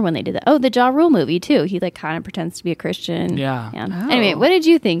was another one they did that. Oh, the Ja Rule movie too. He like kind of pretends to be a Christian. Yeah. Oh. Anyway, what did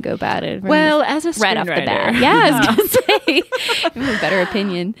you think about it? Well, as a right off the screenwriter. bat, yeah, I was gonna say, you have a better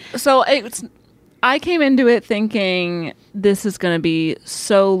opinion. So I came into it thinking this is going to be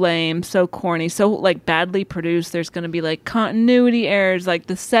so lame, so corny, so like badly produced. There's going to be like continuity errors, like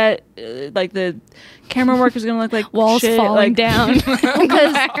the set, like the camera work is going to look like walls shit, falling like, down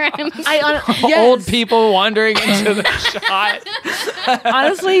because Old people wandering into the shot.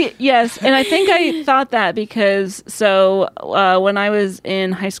 Honestly, yes. And I think I thought that because when I was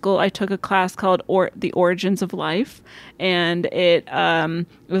in high school, I took a class called The Origins of Life. And it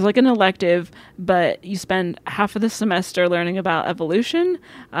was like an elective, but you spend half of the semester learning about evolution.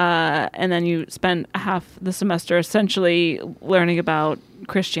 And then you spend half the semester essentially learning about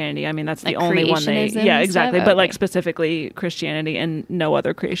Christianity. I mean, that's the only one they... Yeah, exactly. Stuff? But Okay. like specifically Christianity and no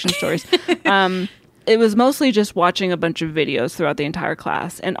other creation stories. It was mostly just watching a bunch of videos throughout the entire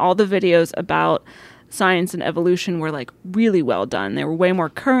class. And all the videos about science and evolution were like really well done. They were way more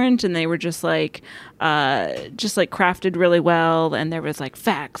current, and they were just like crafted really well. And there was like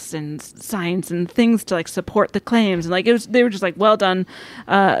facts and science and things to like support the claims. And like they were just like well done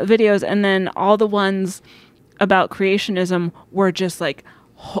videos. And then all the ones about creationism were just like,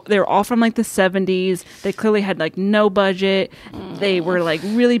 they were all from like the 70s. They clearly had like no budget. They were like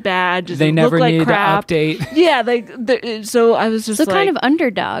really bad. Just They never looked like needed crap. to update. Yeah, so I was just so like, kind of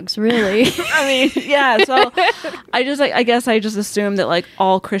underdogs, really. I mean, yeah. So I guess I just assumed that like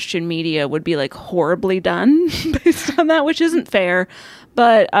all Christian media would be like horribly done based on that, which isn't fair.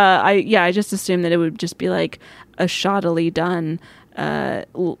 But I just assumed that it would just be like a shoddily done,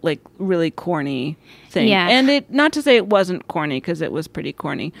 like really corny thing. Yeah. And it, not to say it wasn't corny, because it was pretty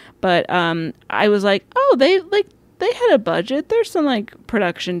corny, but I was like, oh, they had a budget. There's some like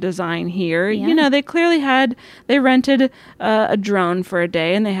production design here. Yeah. You know, they rented a drone for a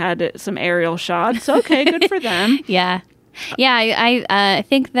day, and they had some aerial shots. Okay, good for them. Yeah. I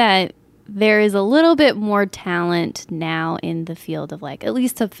think that there is a little bit more talent now in the field of like at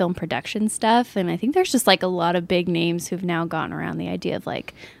least of film production stuff, and I think there's just like a lot of big names who've now gotten around the idea of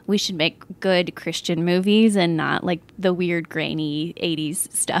like we should make good Christian movies and not like the weird grainy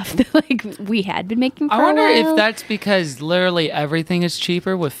 80s stuff that like we had been making for I wonder a while. if that's because literally everything is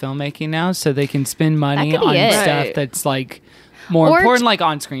cheaper with filmmaking now, so they can spend money That could on be it. stuff Right. that's like more Or important, like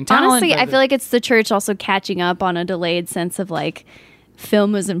on-screen talent. Honestly, I but- feel like it's the church also catching up on a delayed sense of like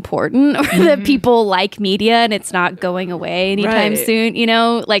film is important, or that people like media and it's not going away anytime Right. soon, you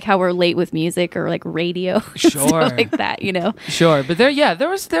know, like how we're late with music or like radio or Sure. stuff like that, you know. Sure, but there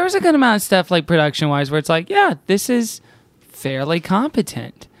was a good amount of stuff like production-wise where it's like, yeah, this is fairly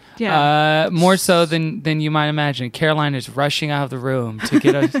competent. Yeah. More so than you might imagine. Caroline is rushing out of the room to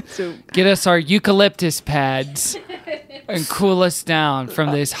get us our eucalyptus pads and cool us down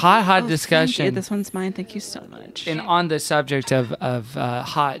from this hot discussion. Thank you. This one's mine. Thank you so much. And on the subject of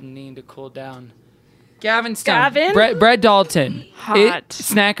hot and needing to cool down, Gavin Stone, Gavin? Brett Dalton, Hot.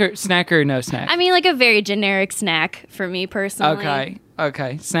 snack or no snack? I mean, like a very generic snack for me personally.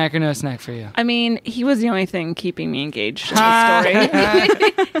 Okay, snack or no snack for you? I mean, he was the only thing keeping me engaged in the story.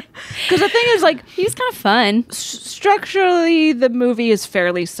 Because the thing is, like, He was kind of fun. structurally, the movie is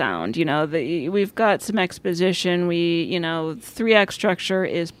fairly sound. You know, we've got some exposition. 3-act structure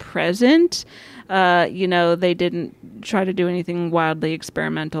is present. They didn't try to do anything wildly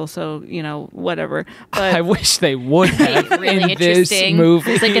experimental, so, whatever. But I wish they would have Really in this interesting.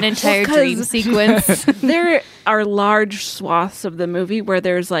 movie. It's like an entire dream sequence. there are large swaths of the movie where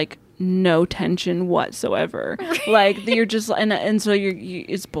there's like no tension whatsoever. Like you're just and so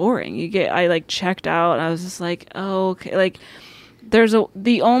it's boring. I like checked out. And I was just like, oh, okay. Like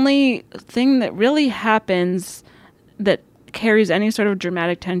the only thing that really happens that carries any sort of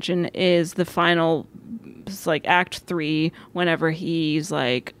dramatic tension is the final, it's like Act 3, whenever he's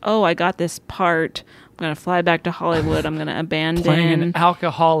like, oh, I got this part. I'm going to fly back to Hollywood. I'm going to abandon. Playing an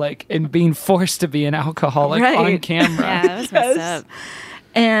alcoholic and being forced to be an alcoholic Right. on camera. Yeah, that was messed up.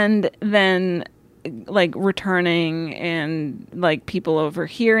 And then like returning and like people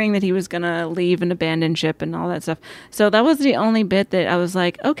overhearing that he was going to leave and abandon ship and all that stuff. So that was the only bit that I was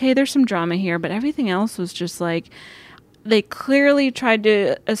like, okay, there's some drama here, but everything else was just like, they clearly tried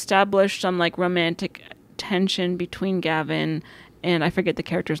to establish some like romantic tension between Gavin and I forget the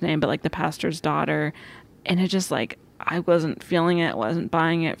character's name, but like the pastor's daughter. And it just like, I wasn't feeling it, wasn't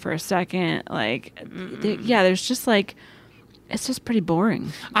buying it for a second. Like, there's just like, it's just pretty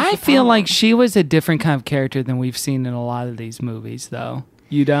boring. I feel like she was a different kind of character than we've seen in a lot of these movies, though.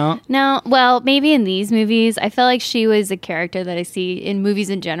 You don't? No, well, maybe in these movies, I felt like she was a character that I see in movies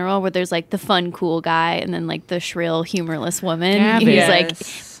in general, where there's like the fun, cool guy, and then like the shrill, humorless woman Gabby. who's Yes.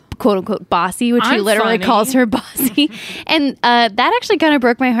 like quote unquote bossy, which he I'm literally funny. calls her bossy. And that actually kind of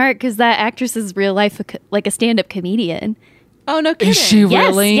broke my heart because that actress is real life like a stand up comedian. Oh, no kidding. Is she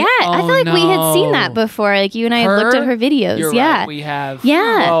really? Yes, yeah. I feel like we had seen that before. Like you and I had looked at her videos. You're yeah, right, we have.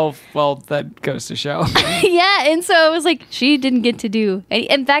 Yeah. Well, that goes to show. Yeah, and so it was like she didn't get to do.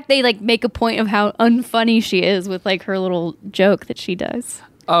 In fact, they like make a point of how unfunny she is with like her little joke that she does.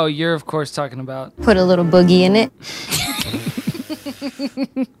 Oh, you're of course talking about. Put a little boogie in it.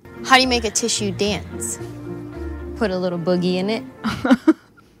 How do you make a tissue dance? Put a little boogie in it.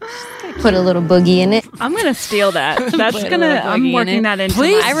 Put a little boogie in it. I'm gonna steal that. That's I'm working that into.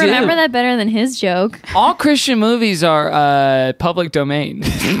 Please I remember that better than his joke. All Christian movies are public domain,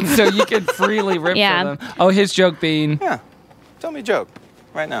 so you can freely rip from them. Oh, his joke being. Yeah. Tell me a joke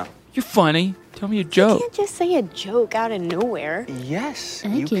right now. You're funny. Tell me a joke. You can't just say a joke out of nowhere. Yes,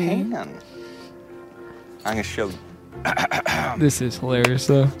 you can. I'm gonna show you. This is hilarious,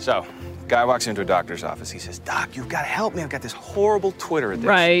 though. So, guy walks into a doctor's office. He says, "Doc, you've got to help me. I've got this horrible Twitter addiction."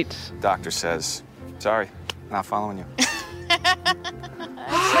 Right. Doctor says, "Sorry, not following you."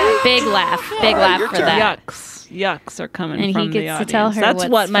 Big laugh. Big laugh for that. Yucks are coming And from he the gets to audience. tell her That's what's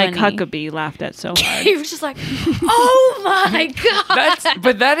what Mike funny. Huckabee laughed at so hard. He was just like, "Oh my god!"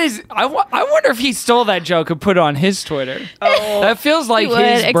 But that is. I wonder if he stole that joke and put it on his Twitter. Oh, that feels like He would,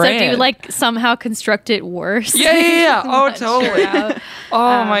 his except brand. he would like somehow construct it worse. Yeah. Oh, Much totally. throughout.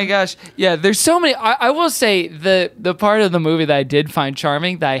 Oh my gosh. Yeah, there's so many. I will say the part of the movie that I did find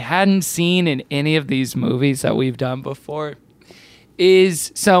charming that I hadn't seen in any of these movies that we've done before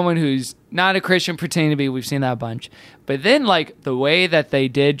is someone who's not a Christian pretending to be. We've seen that a bunch. But then like the way that they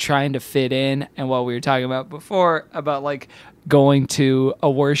did trying to fit in and what we were talking about before about like going to a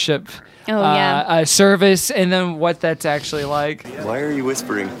worship a service and then what that's actually like. Why are you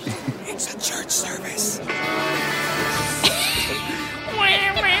whispering? It's a church service.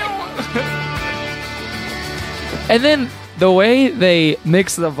 And then the way they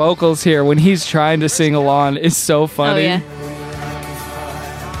mix the vocals here when he's trying to sing along is so funny. Oh, yeah.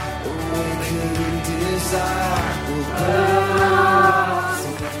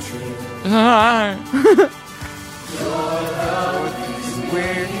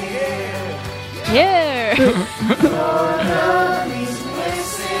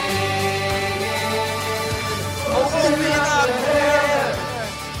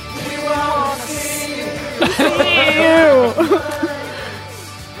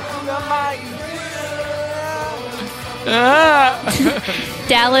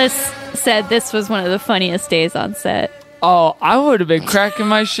 Dallas said this was one of the funniest days on set. Oh, I would have been cracking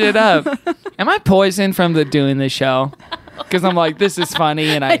my shit up. Am I poisoned from doing the show? Because I'm like, this is funny,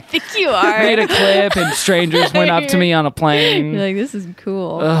 and I think you are. Made a clip, and strangers went up to me on a plane. You're like, this is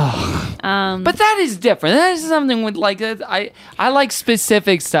cool. But that is different. That is something with like I like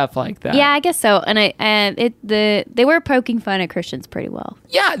specific stuff like that. Yeah, I guess so. And they were poking fun at Christians pretty well.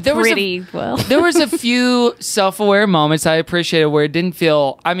 Yeah, there was a few self-aware moments I appreciated where it didn't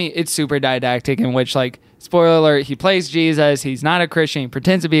feel. I mean, it's super didactic in which like. Spoiler alert, he plays Jesus. He's not a Christian. He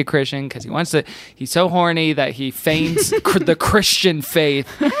pretends to be a Christian because he wants to. He's so horny that he feigns the Christian faith.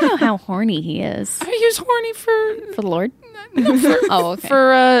 I don't know how horny he is. He was horny for the Lord. Okay.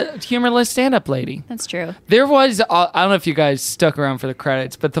 For a humorless stand-up lady. That's true. There was, I don't know if you guys stuck around for the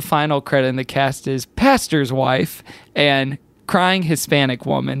credits, but the final credit in the cast is pastor's wife and crying Hispanic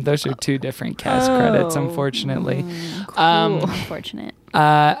woman. Those are two different cast credits, unfortunately. Cool. Unfortunate.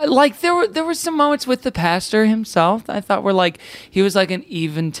 Like there were some moments with the pastor himself that I thought were like he was like an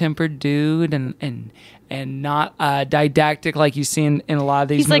even-tempered dude and not didactic like you see in a lot of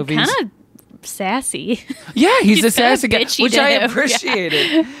these movies. He's like kind of sassy. Yeah, he's a sassy kinda guy, bitchy which to I him.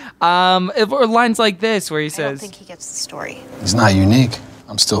 appreciated. Or lines like this where he I don't says, think he gets the story. It's not unique.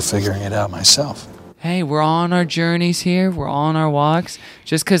 I'm still figuring it out myself. hey, we're all on our journeys here. We're all on our walks.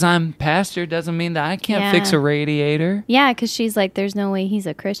 Just because I'm pastor doesn't mean that I can't fix a radiator. Yeah, because she's like, there's no way he's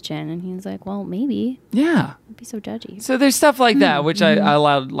a Christian. And he's like, well, maybe. Yeah. Don't be so judgy. So there's stuff like that, which I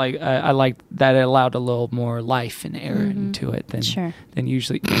allowed, like, I like that it allowed a little more life and air into it than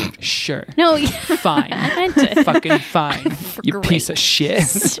usually. Sure. No, fine. I meant to. Fucking fine. You Great. piece of shit.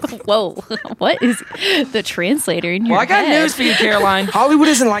 Whoa. What is the translator in your Well, I got head? news for you, Caroline. Hollywood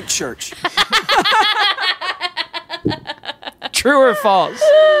isn't like church. True or false?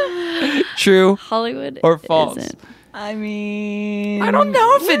 True Hollywood or false? isn't. I mean, I don't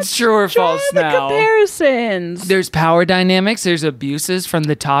know if it's true or false the now. comparisons. There's power dynamics. There's abuses from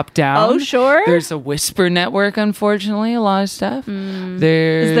the top down. Oh, sure. There's a whisper network, unfortunately, a lot of stuff. Is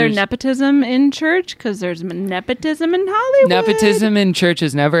there nepotism in church? Because there's nepotism in Hollywood. Nepotism in church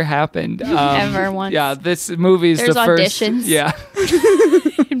has never happened. Ever once. Yeah, this movie is There's the first. auditions. Yeah.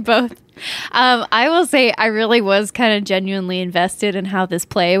 In both. I will say I really was kind of genuinely invested in how this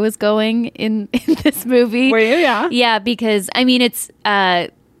play was going in this movie. Were you? Yeah. Yeah, because I mean it's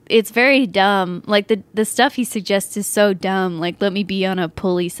very dumb. Like the stuff he suggests is so dumb. Like, let me be on a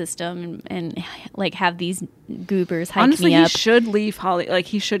pulley system and like have these goobers hike Honestly, me up. he should leave Hollywood. Like,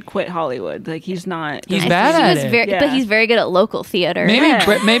 he should quit Hollywood. Like, he's not. He's bad at it. But he's very good at local theater.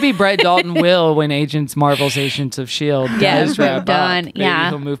 Maybe Brett Dalton will when Marvel's Agents of S.H.I.E.L.D. does wrap done. up. Maybe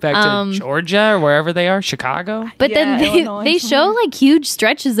he'll move back to Georgia or wherever they are, Chicago. But then they show like huge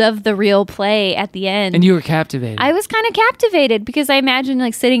stretches of the real play at the end. And you were captivated. I was kind of captivated because I imagine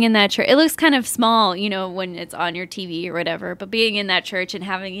like sitting in that church. It looks kind of small, when it's on your TV or whatever. But being in that church and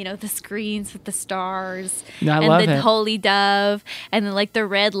having, the screens with the stars love the it. holy dove and then like the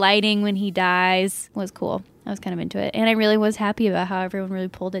red lighting when he dies was cool. I was kind of into it. And I really was happy about how everyone really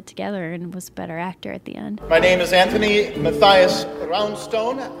pulled it together and was a better actor at the end. My name is Anthony Matthias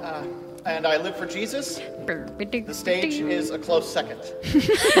Roundstone, and I live for Jesus. The stage is a close second.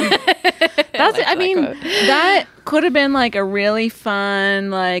 That could have been like a really fun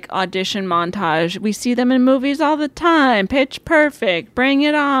like audition montage. We see them in movies all the time. Pitch Perfect, Bring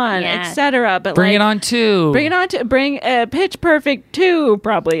It On, etc. But Bring It On 2. Bring Pitch Perfect 2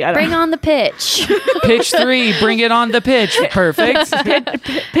 probably. I don't Bring know. on the pitch. Pitch 3, Bring It On the Pitch. Perfect.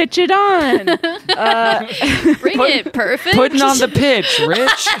 Pitch it on. Bring it perfect. Putting on the pitch,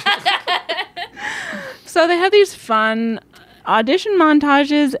 Rich. So they have these fun audition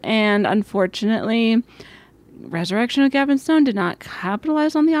montages, and unfortunately, Resurrection of Gavin Stone did not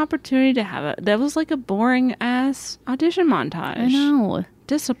capitalize on the opportunity to have it. That was like a boring ass audition montage. I know.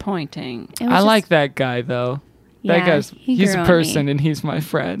 Disappointing. I like that guy though. Yeah, that guy's he's grew a on person me. and he's my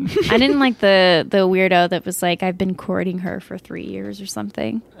friend. I didn't like the weirdo that was like, I've been courting her for 3 years or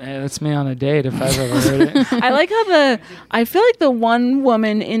something. That's me on a date if I've ever heard it. I like how I feel like the one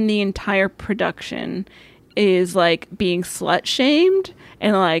woman in the entire production is like being slut shamed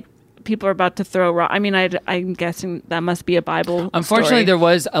and like people are about to throw rock. I mean, I'm guessing that must be a Bible Unfortunately, story. there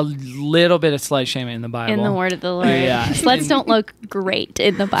was a little bit of slut shaming in the Bible. In the word of the Lord. Yeah. Sluts don't look great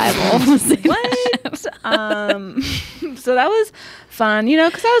in the Bible. What? So that was fun,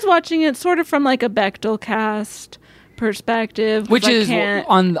 because I was watching it sort of from like a Bechdel cast perspective. Which is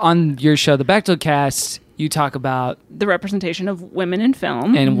on your show, the Bechdel cast, you talk about the representation of women in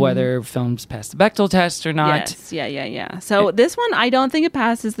film and whether films pass the Bechdel test or not. Yes, yeah. So this one, I don't think it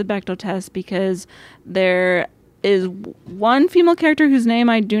passes the Bechdel test because there is one female character whose name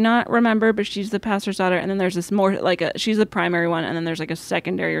I do not remember, but she's the pastor's daughter, and then there's this more like she's the primary one, and then there's like a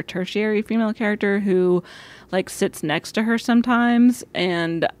secondary or tertiary female character who like sits next to her sometimes,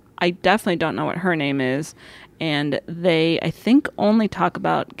 and I definitely don't know what her name is, and they I think only talk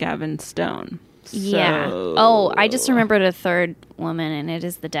about Gavin Stone. Yeah. So- Oh, I just remembered a third woman, and it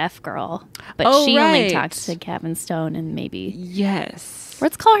is the deaf girl. But she only talks to Gavin Stone and maybe. Yes.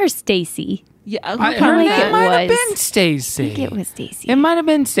 Let's call her Stacy. Yeah, It might have been Stacy. I think it was Stacy. It might have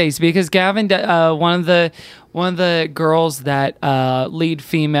been Stacy because Gavin, one of the girls that lead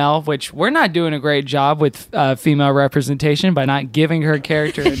female, which we're not doing a great job with female representation by not giving her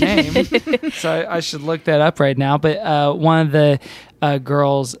character a name. So I should look that up right now. But one of the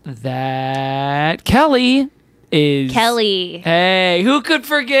girls that Kelly is Kelly. Hey, who could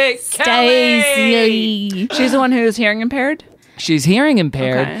forget Kelly? Stacy. She's the one who's hearing impaired. She's hearing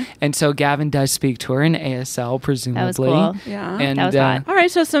impaired, Okay. and so Gavin does speak to her in ASL, presumably. That was cool. Yeah. And, that was hot. All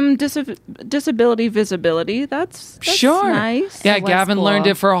right, so some disability visibility. That's sure. nice. Yeah, That was Gavin cool. learned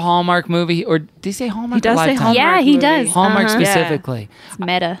it for a Hallmark movie, or did he say Hallmark? He does or say Lifetime? Hallmark. Yeah, he movie. does. Hallmark Uh-huh. specifically. It's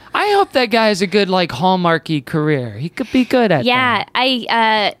meta. I hope that guy has a good Hallmarky career. He could be good at Yeah,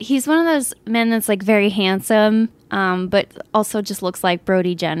 that. he's one of those men that's like very handsome, but also just looks like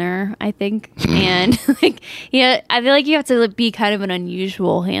Brody Jenner, I think. And I feel like you have to be kind of an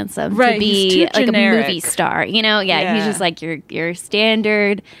unusual handsome Right, to he's be too like generic. a movie star. Yeah, he's just like your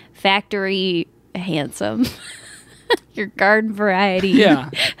standard factory handsome. Your garden variety. Yeah.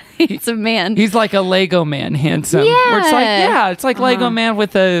 handsome man. He's like a Lego man, handsome. Yeah. Where it's like Lego man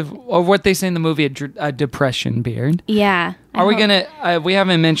with or what they say in the movie, a depression beard. Yeah. Are we gonna? We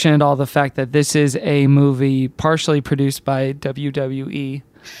haven't mentioned at all the fact that this is a movie partially produced by WWE.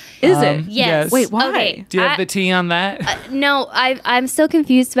 Is it? Yes. Wait, why? Okay. Do you have the tea on that? No, I'm still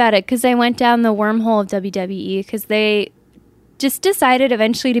confused about it because I went down the wormhole of WWE because they just decided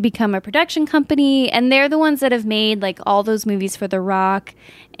eventually to become a production company, and they're the ones that have made like all those movies for The Rock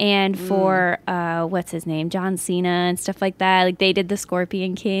and for what's his name, John Cena and stuff like that. Like they did The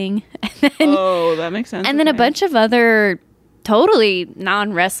Scorpion King. Oh, that makes sense. And then a bunch of other totally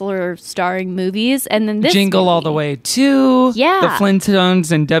non-wrestler starring movies. And then this Jingle movie, All the Way 2. Yeah. The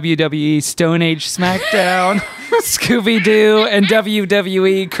Flintstones and WWE Stone Age SmackDown. Scooby-Doo and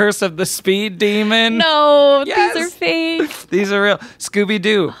WWE Curse of the Speed Demon. No, Yes. these are fake. These are real.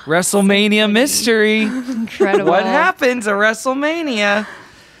 Scooby-Doo, WrestleMania Mystery. Incredible. What happens at WrestleMania?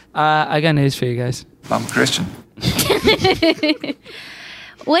 I got news for you guys. I'm a Christian.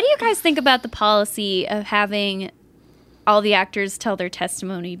 What do you guys think about the policy of having all the actors tell their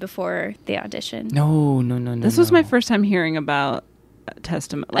testimony before they audition? No. This was my first time hearing about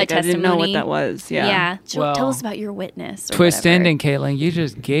testament. Like, I didn't know what that was. Yeah. Well, tell us about your witness. Or Twist whatever. ending, Caitlin. You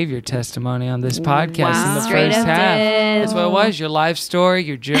just gave your testimony on this podcast in the Straight first up half. did. That's what it was. Your life story,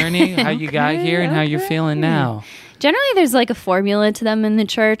 your journey, how you got here, and how you're feeling now. Generally, there's like a formula to them in the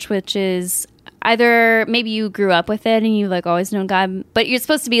church, which is either maybe you grew up with it and you like always known God, but you're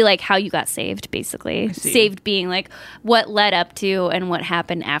supposed to be like how you got saved, basically. Saved being like what led up to and what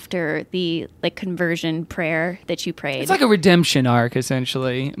happened after the like conversion prayer that you prayed. It's like a redemption arc,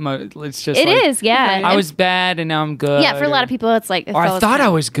 essentially. It's just It like, is, yeah. I was bad and now I'm good. Yeah, for a lot of people, it's like. Or I thought I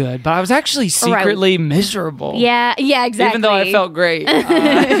was good, but I was actually secretly miserable. Yeah, exactly. Even though I felt great.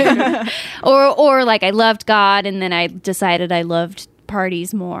 Or like I loved God and then I decided I loved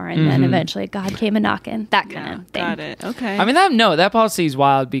parties more and then eventually God came a knocking. That kind of thing. Got it. Okay. I mean, that policy is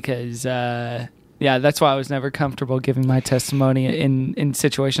wild because, that's why I was never comfortable giving my testimony in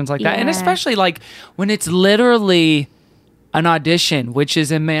situations like that. And especially like when it's literally an audition, which is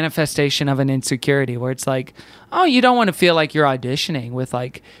a manifestation of an insecurity where it's like, oh, you don't want to feel like you're auditioning with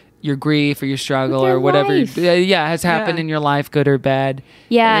like your grief or your struggle or whatever has happened in your life, good or bad.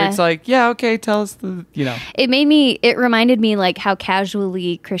 Yeah. And it's like, okay, tell us It reminded me like how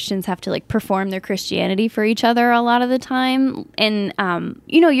casually Christians have to like perform their Christianity for each other a lot of the time. And,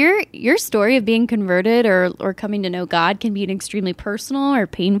 your story of being converted or coming to know God can be an extremely personal or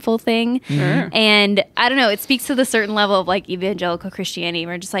painful thing. Sure. And I don't know, it speaks to the certain level of like evangelical Christianity.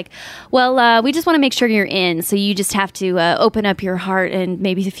 We're just like, well, we just want to make sure you're in. So you just have to open up your heart and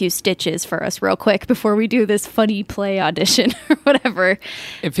maybe a few stitches for us real quick before we do this funny play audition or whatever.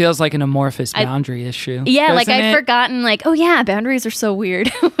 It feels like an amorphous boundary issue. Yeah, like I've forgotten like, oh yeah, boundaries are so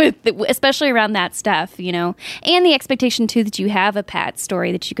weird especially around that stuff, and the expectation too that you have a Pat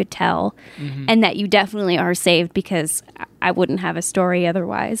story that you could tell and that you definitely are saved because I wouldn't have a story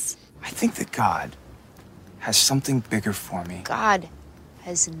otherwise. I think that God has something bigger for me. God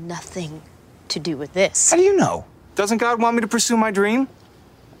has nothing to do with this. How do you know? Doesn't God want me to pursue my dream?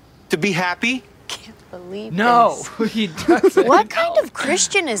 To be happy? Can't believe No, he doesn't. What kind of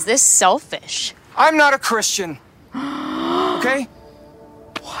Christian is this selfish? I'm not a Christian. Okay?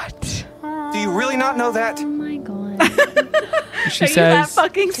 What? Do you really not know that? Oh my god. She Are says, you that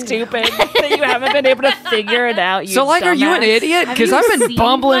fucking stupid that you haven't been able to figure it out? You are you an dumbass? idiot? Because Have you I've been seen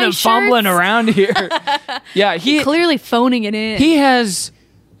bumbling my and fumbling shirts? around here. Yeah, he Clearly phoning it in. He has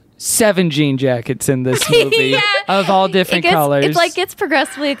 7 jean jackets in this movie of all different colors. It like gets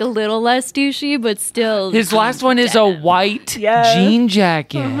progressively like a little less douchey, but still. His last one is a white jean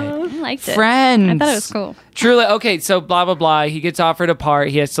jacket. I liked it. Friends. I thought it was cool. Truly, okay, so blah, blah, blah. He gets offered a part.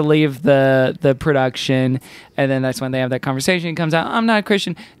 He has to leave the production. And then that's when they have that conversation. He comes out, I'm not a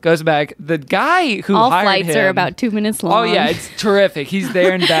Christian. Goes back. The guy who All hired flights him, are about 2 minutes long. Oh, yeah, it's terrific. He's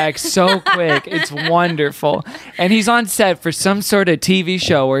there and back so quick. It's wonderful. And he's on set for some sort of TV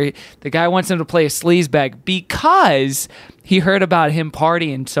show where the guy wants him to play a sleazebag because he heard about him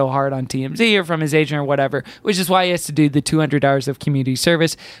partying so hard on TMZ or from his agent or whatever, which is why he has to do the 200 hours of community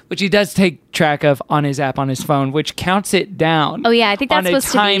service, which he does take track of on his app on his phone, which counts it down. Oh, yeah, I think that's on a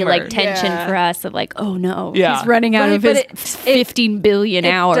supposed to be timer. like tension for us of like, oh no, Yeah. he's running out of his But 15 billion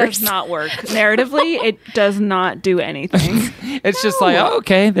hours. It does not work. Narratively, it does not do anything. It's just like, oh,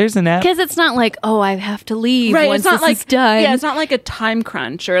 okay, there's an app. Because it's not like, oh, I have to leave Right, once it's not this like is done. Yeah, it's not like a time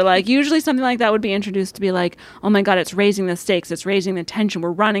crunch or like usually something like that would be introduced to be like, oh my god, it's raising the stakes, it's raising the tension,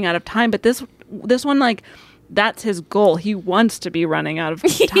 we're running out of time. But this one, like, that's his goal. He wants to be running out of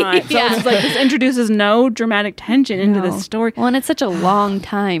time. So it's like this introduces no dramatic tension into this story. Well, and it's such a long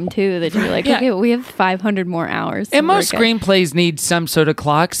time too that you're like, okay, we have 500 more hours. And most screenplays need some sort of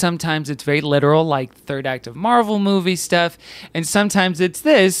clock. Sometimes it's very literal, like third act of Marvel movie stuff. And sometimes it's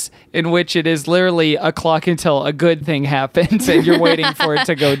this, in which it is literally a clock until a good thing happens and you're waiting for it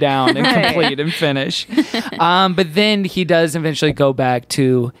to go down and complete and finish. But then he does eventually go back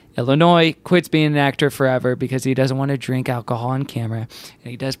to Illinois, quits being an actor forever because he doesn't want to drink alcohol on camera. And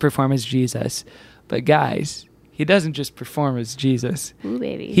he does perform as Jesus. But guys, he doesn't just perform as Jesus. Ooh,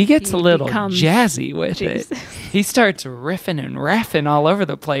 baby. He gets a little becomes jazzy with Jesus. it. He starts riffing and raffing all over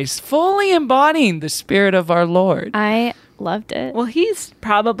the place, fully embodying the spirit of our Lord. I loved it. Well, he's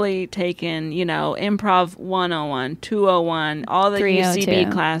probably taken, improv 101, 201, all the 302.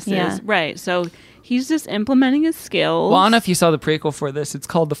 UCB classes. Yeah. Right. So he's just implementing his skills. Well, I don't know if you saw the prequel for this. It's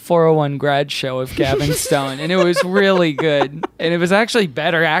called The 401 Grad Show of Gavin Stone, and it was really good. And it was actually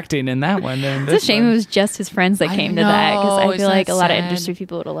better acting in that one than this It's a shame one. it was just his friends that came to that, because I isn't feel like that a lot of sad? industry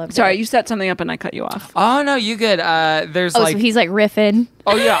people would have loved Sorry, it. you set something up and I cut you off. Oh, no, you good. There's So he's like riffing.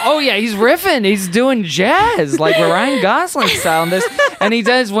 Oh yeah, he's riffing. He's doing jazz, like Ryan Gosling style in this. And he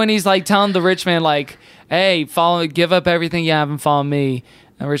does when he's like telling the rich man, like, hey, give up everything you have and follow me.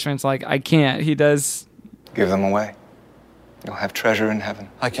 And the rich man's like, I can't. He does. Give them away. You'll have treasure in heaven.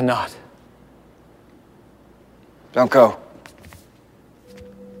 I cannot. Don't go.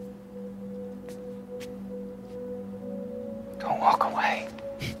 Don't walk away.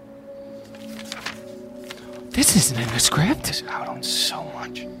 This isn't in the script. It's out on so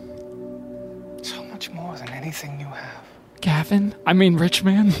much. So much more than anything you have. Gavin? I mean, rich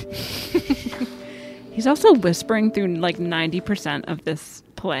man. He's also whispering through like 90% of this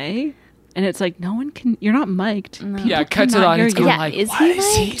play. And it's like, no one can, you're not mic'd. No. Yeah, cuts it on. It's going like, is why he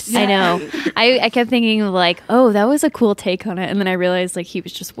is he mic'd? I know. I kept thinking like, oh, that was a cool take on it. And then I realized like he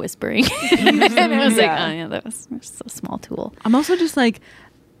was just whispering. And I was like, oh yeah, that was just a small tool. I'm also just like,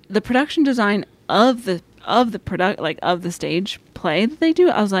 the production design of the stage play that they do,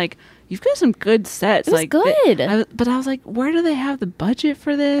 I was like, you've got some good sets. It was good. But I was like, where do they have the budget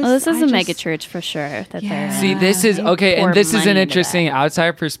for this? Oh, this is a mega church for sure. See, this is okay, and this is an interesting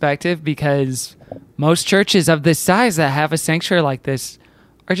outside perspective, because most churches of this size that have a sanctuary like this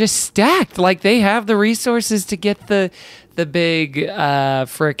are just stacked. Like, they have the resources to get the big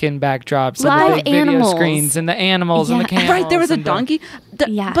frickin' backdrops and the big video screens and the animals and the camels. Right, there was a donkey.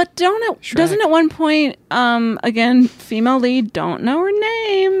 But doesn't at one point, again, female lead, don't know her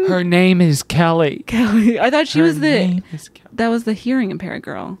name. Her name is Kelly. I thought she was name that was the hearing impaired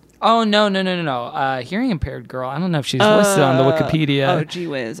girl. Oh, no. Hearing impaired girl. I don't know if she's listed on the Wikipedia. Oh, gee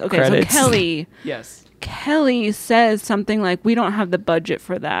whiz. Okay, credits. so Kelly. Yes. Kelly says something like, we don't have the budget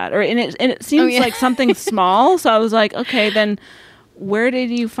for that. And it seems like something small. So I was like, okay, then where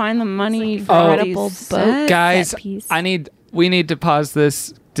did you find the money for these sets? Guys, we need to pause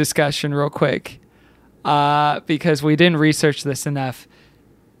this discussion real quick because we didn't research this enough.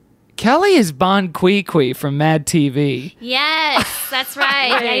 Kelly is Bon Qui from Mad TV. Yes, that's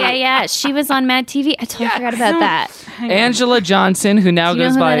right. Yeah. She was on Mad TV. I totally forgot about that. Angela Johnson, who now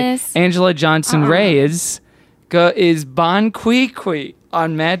goes by Angela Johnson Reyes, is Bon Qui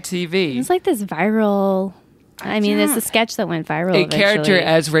on Mad TV. It's like this viral. I mean, there's a sketch that went viral. A character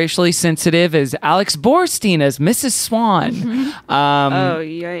as racially sensitive as Alex Borstein as Mrs. Swan.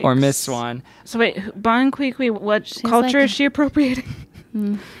 Yikes. Or Miss Swan. So wait, Bon Qui, what culture is she appropriating?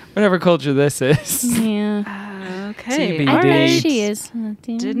 Whatever culture this is. Yeah. Okay. TBD. I think she is.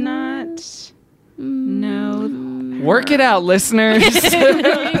 Did not know. Work it out, listeners.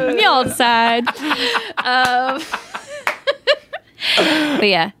 Y'all decide. But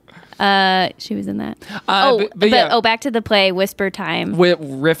yeah. She was in that. Back to the play, Whisper Time.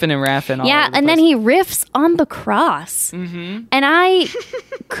 Riffing and raffing. Yeah, and then he riffs on the cross. Mm-hmm. And I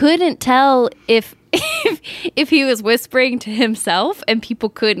couldn't tell if he was whispering to himself and people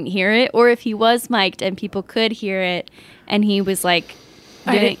couldn't hear it, or if he was mic'd and people could hear it and he was like...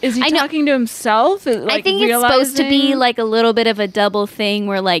 Is he talking to himself? I think it's supposed to be like a little bit of a double thing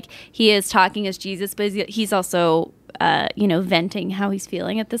where like he is talking as Jesus, but he's also... venting how he's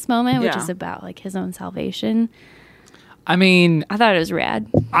feeling at this moment, which is about like his own salvation. I mean, I thought it was rad.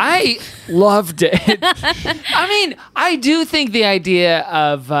 I loved it. I mean, I do think the idea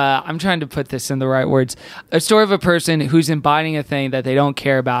of, I'm trying to put this in the right words, a story of a person who's embodying a thing that they don't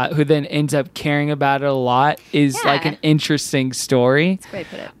care about, who then ends up caring about it a lot is like an interesting story. That's the way to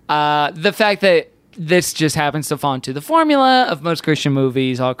put it. The fact that this just happens to fall into the formula of most Christian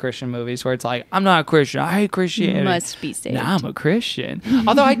movies, all Christian movies, where it's like, I'm not a Christian, I hate Christianity. You must be saved. No, I'm a Christian.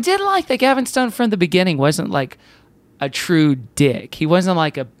 Although I did like that Gavin Stone from the beginning wasn't like a true dick. He wasn't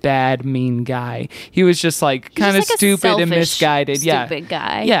like a bad, mean guy. He was just like kind of stupid and misguided. Stupid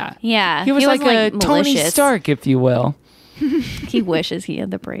guy. Yeah. He was like a Tony Stark, if you will. He wishes he had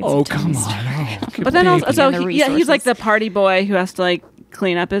the brains. Oh, of Tony come on. Stark. But then also, he's like the party boy who has to like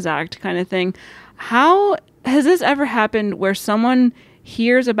clean up his act kind of thing. How has this ever happened where someone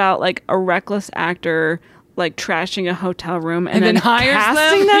hears about like a reckless actor like trashing a hotel room and then hires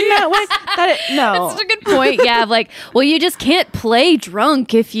casting them that way? No. That's such a good point. Yeah, like, well, you just can't play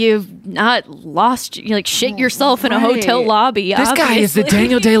drunk if you've not shit yourself in a hotel lobby. This guy is the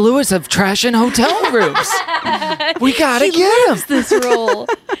Daniel Day-Lewis of trashing hotel rooms. We gotta get him. This role.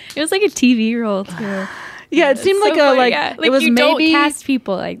 It was like a TV role too. Yeah, it seemed like So a funny, like yeah. it was you maybe don't cast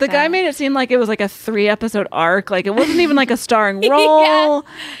people like the that. guy made it seem like it was like a 3-episode arc. Like it wasn't even like a starring role.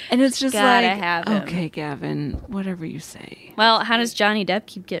 And it's just Gotta like have him. okay, Gavin, whatever you say. Well, how does Johnny Depp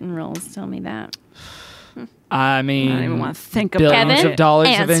keep getting roles? Tell me that. I mean, I don't even want to think about billions Kevin? of dollars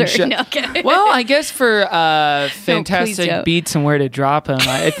Answer. of insurance. No, okay. Well, I guess for please fantastic don't. beats and where to drop him,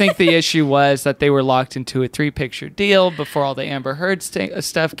 I think the issue was that they were locked into a 3-picture deal before all the Amber Heard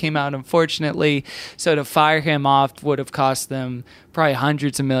stuff came out, unfortunately. So to fire him off would have cost them probably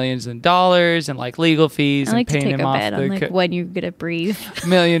hundreds of millions of dollars and like legal fees I like and to paying take him a off bet on like when you're gonna breathe.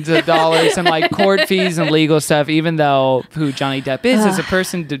 millions of dollars and like court fees and legal stuff, even though who Johnny Depp is as a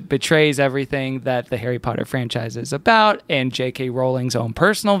person betrays everything that the Harry Potter franchise is about and J.K. Rowling's own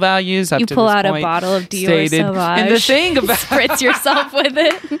personal values. Up You to pull this out a point bottle of Dior stated. Sauvage. And the thing about spritz yourself with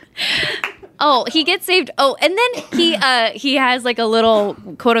it. Oh, he gets saved. Oh, and then he has like a little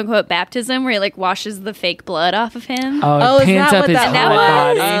quote unquote baptism where he like washes the fake blood off of him. Oh, is pants that up what his that whole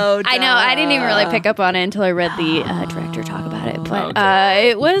was? body. Oh, I know. I didn't even really pick up on it until I read the director talk about it. But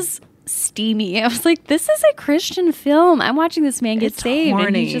it was steamy. I was like, this is a Christian film. I'm watching this man get It's saved. And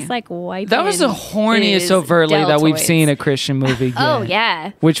horny. he's just like wiping That was the horniest his overtly that we've deltoids. seen a Christian movie get. Oh,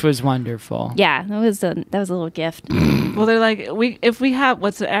 yeah. Which was wonderful. Yeah, that was a little gift. Well, they're like if we have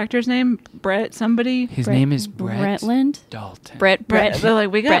what's the actor's name? Brett somebody? His name is Brett Bretland? Dalton. Brett. They're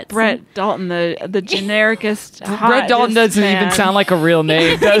like we got Bretson. Brett Dalton, the genericest. Brett Dalton doesn't even sound like a real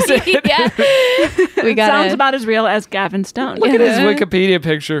name, does it? Yeah. We got sounds about as real as Gavin Stone. Look at his Wikipedia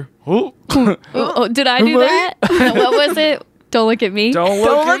picture. Oh. Oh, did I do that? What was it? Don't look at me. Don't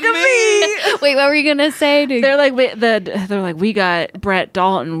look at me. Wait, what were you gonna say? They're like we got Brett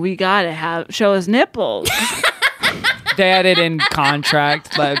Dalton. We gotta show his nipples. They had it in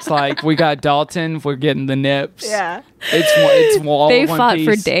contract. It's like we got Dalton. We're getting the nips. Yeah. It's all They one fought piece.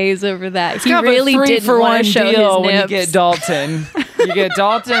 for days over that. It's He kind of really a 3 didn't for want 1 to show deal his when nips. you get Dalton. You get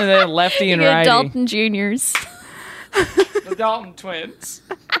Dalton and then lefty You and get righty. Dalton Juniors. The Dalton twins.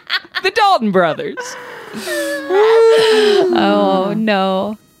 The Dalton brothers. Oh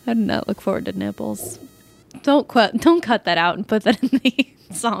no, I did not look forward to nipples. Don't cut that out and put that in the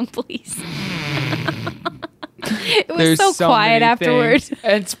song, please. It was There's so quiet many afterwards. things.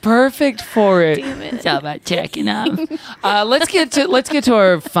 It's perfect for it. Damn it. It's all about checking up. Let's get to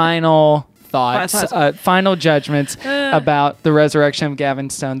our final thoughts, final judgments about the resurrection of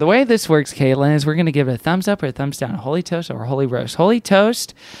Gavin Stone. The way this works, Caitlin, is we're going to give it a thumbs up or a thumbs down, a holy toast or a holy roast. Holy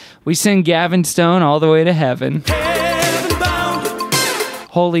toast, we send Gavin Stone all the way to heaven.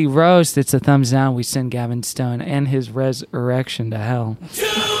 Holy roast, it's a thumbs down. We send Gavin Stone and his resurrection to hell.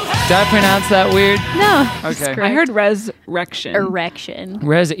 Did I pronounce that weird? No. Okay. I heard resurrection. Erection.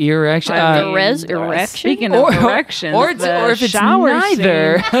 Erection. The resurrection. Speaking of erections, or if it's shower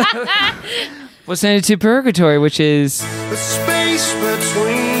neither, we'll send it to purgatory, which is The space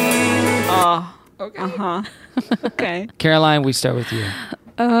between. Oh, okay. Okay. Caroline. We start with you.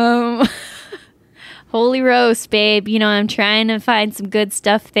 Holy roast, babe. You know, I'm trying to find some good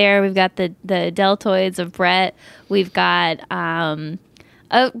stuff there. We've got the deltoids of Brett. We've got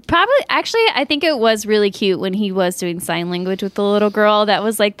I think it was really cute when he was doing sign language with the little girl. That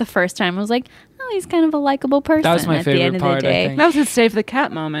was like the first time I was like, oh, he's kind of a likable person. That was my at the favorite end of part, the I day. think. That was his save the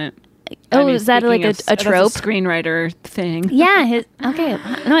cat moment. Oh, is that like speaking a of- trope? That's a screenwriter thing. Yeah. Okay.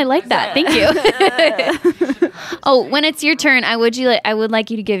 No, I like that. Thank you. Oh, when it's your turn, I would like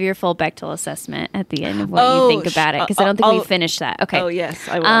you to give your full Bechdel assessment at the end of what you think about it, because I don't think we finished that. Okay. Oh yes,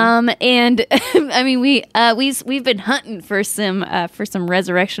 I will. And I mean we've been hunting for some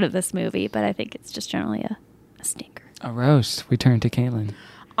resurrection of this movie, but I think it's just generally a stinker. A roast. We turn to Caitlin.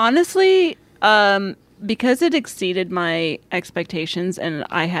 Honestly, because it exceeded my expectations and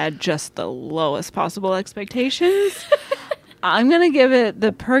I had just the lowest possible expectations, I'm going to give it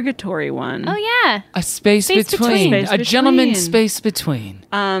the purgatory one. Oh, yeah. A space between. Space A gentleman's between. space between.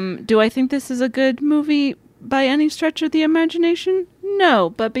 Do I think this is a good movie by any stretch of the imagination?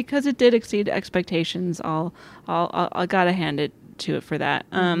 No, but because it did exceed expectations, I'll gotta hand it to it for that.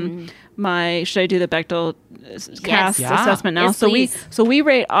 Should I do the Bechdel cast assessment now? Yes, so please. we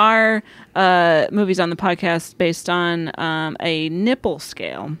rate our movies on the podcast based on a nipple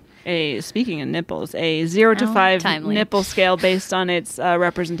scale. Speaking of nipples, a 0 to 5 timely. nipple scale based on its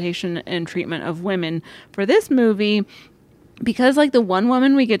representation and treatment of women. For this movie, because like the one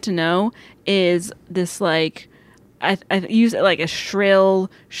woman we get to know is this like I use it like a shrill,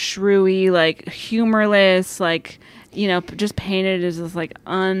 shrewy, like humorless, like, you know, just painted as this like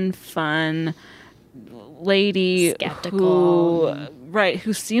unfun lady Skeptical.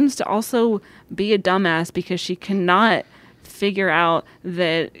 who seems to also be a dumbass because she cannot figure out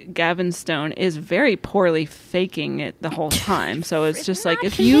that Gavin Stone is very poorly faking it the whole time. So it's just like,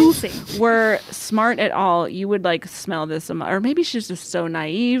 if you were smart at all, you would like smell this, or maybe she's just so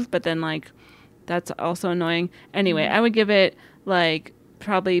naive, but then like that's also annoying. Anyway, I would give it like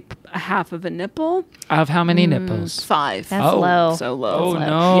probably a half of a nipple. Of how many nipples? 5. That's low. So low. Oh,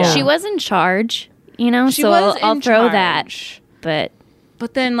 no. Yeah. She was in charge, She so was I'll in throw charge. that.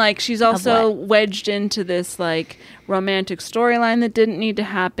 But then, like, she's also wedged into this, like, romantic storyline that didn't need to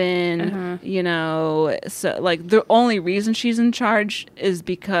happen, you know. So, like, the only reason she's in charge is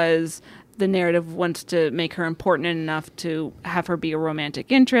because the narrative wants to make her important enough to have her be a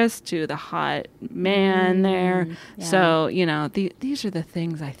romantic interest to the hot man there. Yeah. So, you know, these are the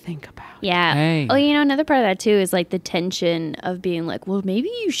things I think about. Yeah. Hey. Oh, you know, another part of that too is like the tension of being like, well, maybe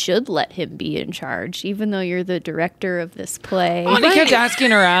you should let him be in charge, even though you're the director of this play. Oh, and he kept asking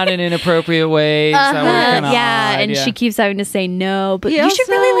her out in inappropriate ways. That were kinda yeah, odd, and she keeps having to say no, but He you should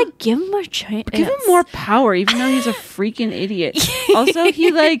also- really like give him a chance. Give him more power, even though he's a freaking idiot. Also,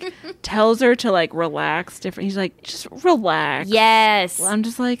 he like tells her to like relax different. He's like, just relax. Yes. Well, I'm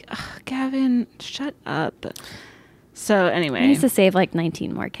just like, ugh, Gavin, shut up. So He anyway, needs to save like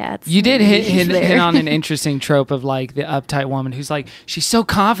 19 more cats. You did He's hit there. on an interesting trope of like the uptight woman who's like, she's so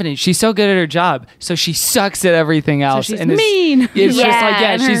confident, she's so good at her job, so she sucks at everything else. she's and mean. It's just like,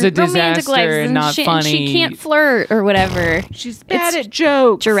 yeah, and she's her a romantic life, disaster and not she, funny. She can't flirt or whatever. She's bad at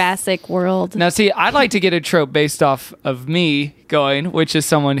jokes. Jurassic World. Now, see, I'd like to get a trope based off of me going, which is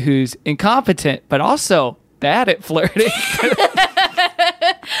someone who's incompetent, but also bad at flirting.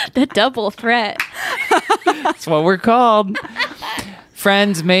 The double threat. That's what we're called.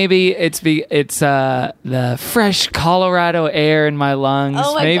 Friends, maybe it's the fresh Colorado air in my lungs.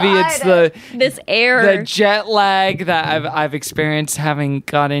 Oh my maybe God. it's the This air. the jet lag that I've experienced having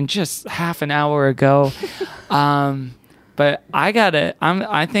got in just half an hour ago. But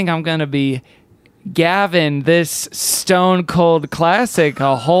I think I'm gonna be Gavin, this stone cold classic,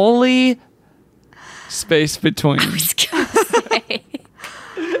 a holy space between.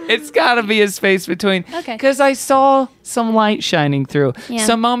 It's got to be a space between. Okay. Because I saw some light shining through. Yeah.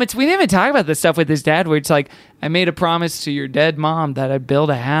 Some moments. We didn't even talk about this stuff with his dad where it's like, I made a promise to your dead mom that I'd build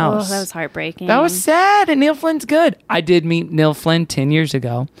a house. Oh, that was heartbreaking. That was sad. And Neil Flynn's good. I did meet Neil Flynn 10 years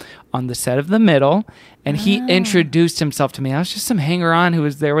ago on the set of The Middle. And he introduced himself to me. I was just some hanger-on who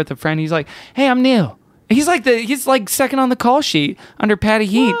was there with a friend. He's like, hey, I'm Neil. He's like second on the call sheet under Patty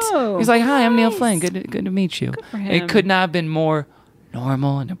Heat. Whoa, He's like, hi, I'm Neil Flynn. Good to meet you. for him. It could not have been more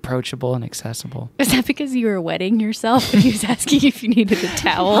normal and approachable and accessible. Is that because you were wetting yourself and he was asking if you needed a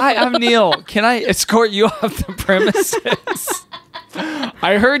towel? Hi, I'm Neil. Can I escort you off the premises?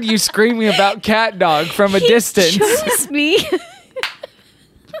 I heard you screaming about cat dog from a distance. Chose me.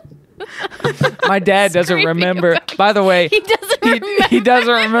 My dad doesn't Screaming remember. about- By the way, He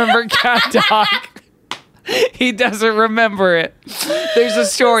doesn't remember cat dog. He doesn't remember it. There's a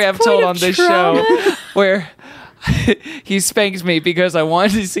story I've told on this show where he spanked me because I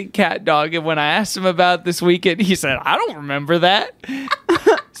wanted to see Cat Dog, and when I asked him about this weekend, he said, I don't remember that.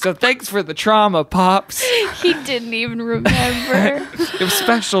 So thanks for the trauma, Pops. He didn't even remember. It was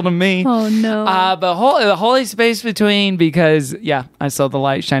special to me. Oh, no. But the holy space between, because, yeah, I saw the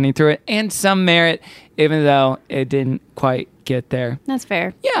light shining through it, and some merit, even though it didn't quite get there. That's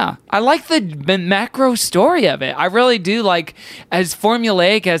fair. Yeah, I like the macro story of it. I really do. Like, as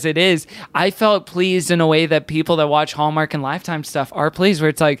formulaic as it is, I felt pleased in a way that people that watch Hallmark and Lifetime stuff are pleased, where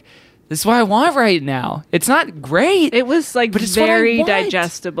it's like, this is what I want right now. It's not great. It was like but it's what I very want.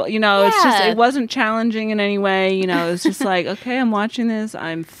 digestible. You know, it's just, Yeah. it wasn't challenging in any way. You know, it's just like, okay, I'm watching this.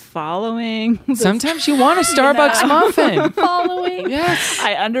 I'm following. this, Sometimes you want a Starbucks muffin. Following. Yes.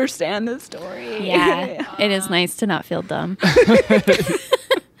 I understand the story. Yeah. It is nice to not feel dumb.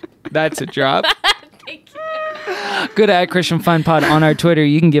 That's a drop. Good at Christian Fun Pod on our Twitter.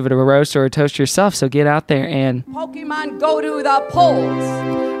 You can give it a roast or a toast yourself. So get out there and Pokemon go to the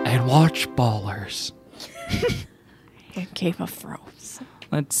polls. watch Ballers. Game of Thrones.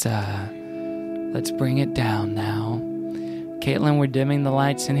 Let's bring it down now. Caitlin, we're dimming the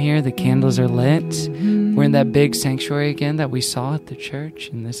lights in here. The candles are lit. We're in that big sanctuary again that we saw at the church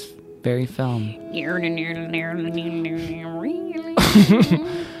in this very film. She's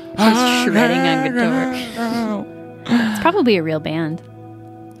shredding on guitar. It's probably a real band.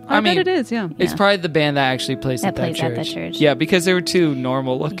 I mean, bet it is, yeah. It's probably the band that actually plays That at that plays church. at that church. Yeah, because they were too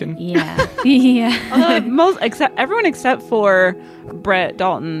normal looking. Yeah. Yeah. Everyone except for Brett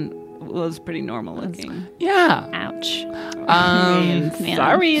Dalton was pretty normal looking. Yeah. Ouch. Man.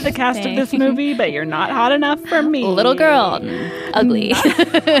 Sorry, the cast of this movie, but you're not hot enough for me. Little girl, ugly.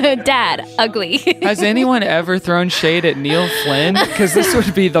 Dad, ugly. Has anyone ever thrown shade at Neil Flynn? Because this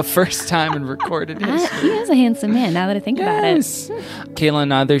would be the first time in recorded history. He is a handsome man, now that I think about it.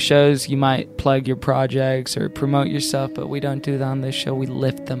 Caitlin, other shows, you might plug your projects or promote yourself, but we don't do that on this show. We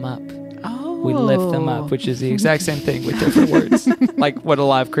lift them up. We lift them up, which is the exact same thing with different words, like what a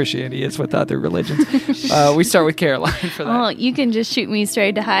lot of Christianity is with other religions. We start with Caroline for that. Well, you can just shoot me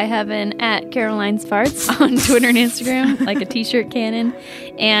straight to high heaven at Caroline's Farts on Twitter and Instagram, like a t-shirt cannon.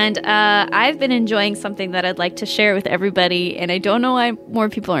 And I've been enjoying something that I'd like to share with everybody, and I don't know why more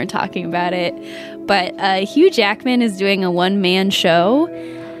people aren't talking about it, but Hugh Jackman is doing a one-man show.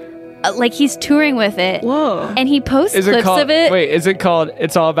 Like he's touring with it. Whoa. And he posts clips of it. Wait, is it called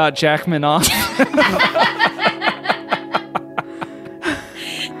It's All About Jackman Off?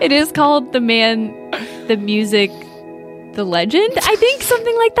 It is called The Music, The Legend, I think,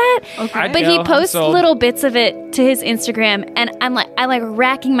 something like that. Okay. But he posts little bits of it to his Instagram, and I like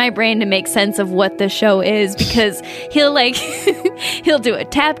racking my brain to make sense of what the show is, because he'll he'll do a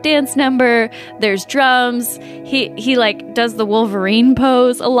tap dance number. There's drums. He like does the Wolverine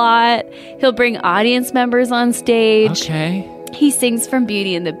pose a lot. He'll bring audience members on stage. Okay. He sings from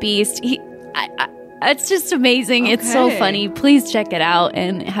Beauty and the Beast. It's just amazing. Okay. It's so funny. Please check it out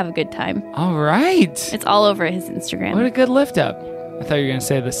and have a good time. All right. It's all over his Instagram. What a good lift up. I thought you were going to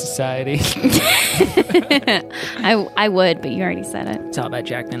say the society. I would, but you already said it. It's all about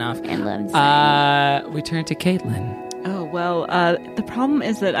Jackman Off. And love society. We turn to Caitlin. Oh, well, the problem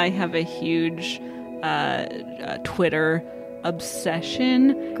is that I have a huge Twitter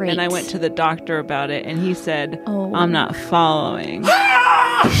obsession. Great. And I went to the doctor about it, and he said, I'm not following.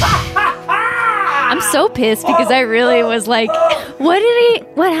 I'm so pissed because I really was like, what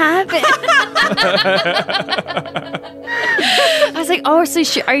happened? I was like, oh, so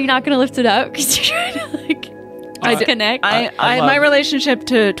are you not going to lift it up? Because you're trying to disconnect. My relationship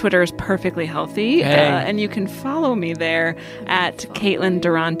to Twitter is perfectly healthy, and you can follow me there at Caitlin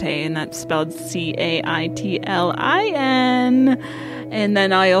Durante, and that's spelled Caitlin. And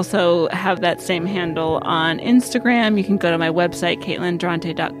then I also have that same handle on Instagram. You can go to my website,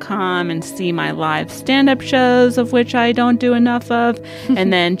 CaitlinDurante.com, and see my live stand-up shows, of which I don't do enough of.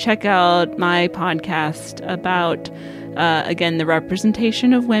 And then check out my podcast about, again, the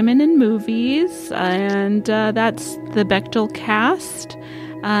representation of women in movies. And that's the Bechtel Cast.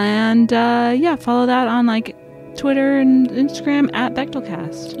 And follow that on like Twitter and Instagram at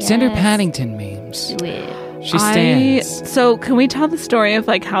BechtelCast. Yes. Send her Paddington memes. Do it. She stands. So can we tell the story of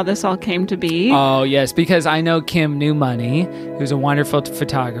like how this all came to be? Oh, yes, because I know Kim New Money, who's a wonderful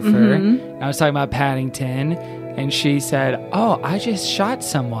photographer. Mm-hmm. I was talking about Paddington, and she said, oh, I just shot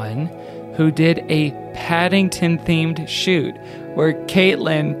someone who did a Paddington-themed shoot where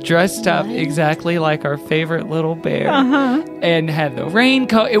Caitlin dressed up exactly like our favorite little bear and had the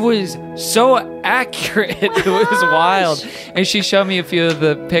raincoat. It was so accurate. It was wild. And she showed me a few of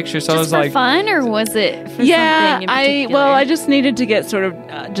the pictures. So just I was for like, fun, or was it for something in particular? I just needed to get sort of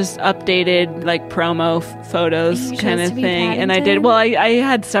just updated like promo photos kind of thing. And I did. Well, I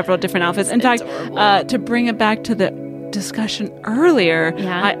had several different outfits. In fact, to bring it back to the discussion earlier,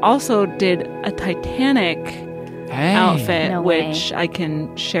 I also did a Titanic outfit, which I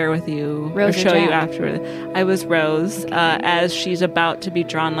can share with you Rose or show you after. I was Rose, as she's about to be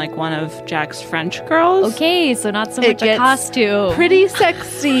drawn like one of Jack's French girls. Okay, so not so much a costume. Pretty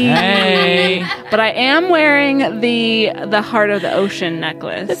sexy. Hey. But I am wearing the Heart of the Ocean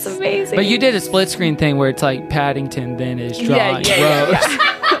necklace. That's amazing. But you did a split screen thing where it's like Paddington then is drawn Rose.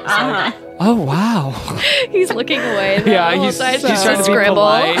 Yeah. Oh, wow. He's looking away. He's trying to be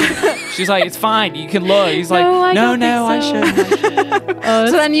polite. She's like, it's fine. You can look. He's like, no, I shouldn't.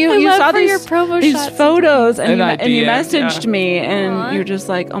 So then you saw these photos and you messaged me, and Aww. you're just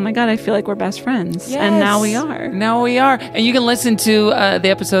like, oh my God, I feel like we're best friends. Yes. And now we are. And you can listen to the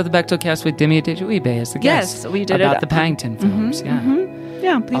episode of the Bechtel Cast with Demi Adichie as the guest. Yes, we did about the Paddington films.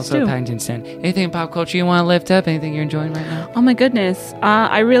 Yeah, please also do. Paddington Sin. Anything in pop culture you want to lift up? Anything you're enjoying right now? Oh my goodness.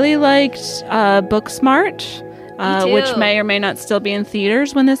 I really liked Booksmart, which may or may not still be in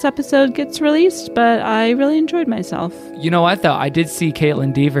theaters when this episode gets released, but I really enjoyed myself. You know what, though? I did see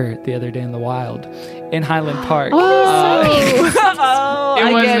Caitlin Dever the other day in the wild in Highland Park. It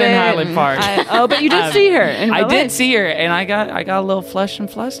wasn't in Highland Park. But you did see her in real I did life. see her, and I got a little flushed and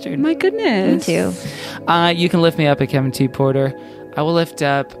flustered. My goodness. Me too. You can lift me up at Kevin T. Porter. I will lift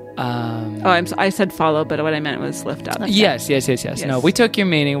up I said follow, but what I meant was lift up. Yes. No, we took your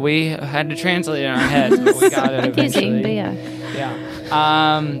meaning. We had to translate it in our heads, but we got it eventually. But yeah.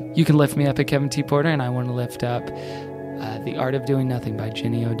 You can lift me up at Kevin T. Porter, and I want to lift up The Art of Doing Nothing by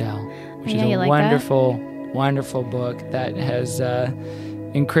Jenny Odell, which is a wonderful book that has,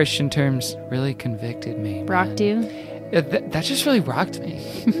 in Christian terms, really convicted me. Rocked you? That just really rocked me.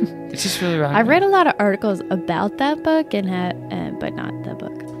 It just really rocked me. I read a lot of articles about that book, but not the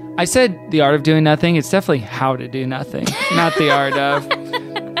book. I said The Art of Doing Nothing. It's definitely How to Do Nothing, not The Art of.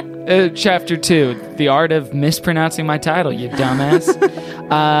 Chapter 2, The Art of Mispronouncing My Title, you dumbass.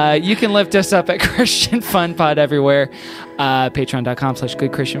 You can lift us up at Christian Fun Pod everywhere.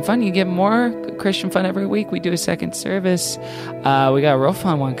 Patreon.com/GoodChristianFun. You get more Good Christian Fun every week. We do a second service. We got a real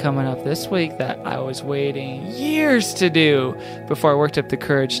fun one coming up this week that I was waiting years to do before I worked up the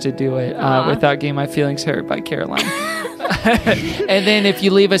courage to do it without getting my feelings hurt by Caroline. And then if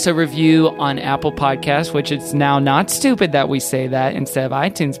you leave us a review on Apple Podcasts, which it's now not stupid that we say that instead of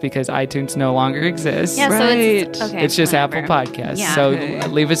iTunes because iTunes no longer exists. Yeah, right. So it's just Apple Podcasts. Yeah. So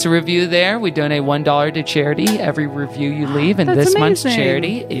leave us a review there. We donate $1 to charity every review you leave. And this month's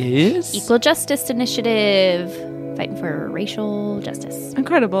charity is Equal Justice Initiative, fighting for racial justice.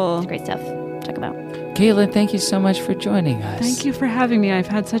 Incredible. It's great stuff. Check them out. Caitlin, thank you so much for joining us. Thank you for having me. I've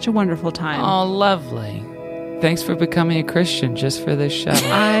had such a wonderful time. Oh, lovely. Thanks for becoming a Christian just for this show.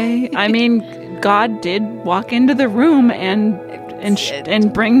 I mean, God did walk into the room and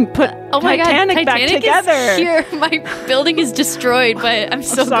put Titanic back together. Is here. My building is destroyed, but I'm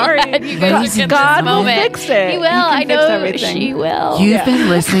so glad you guys get God this moment. Will fix it. He will. I know she will. You've been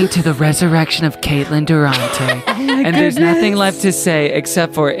listening to the resurrection of Caitlin Durante, and there's nothing left to say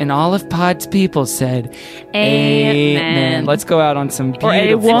except for, and all of Pod's people said, Amen. Let's go out on some beautiful.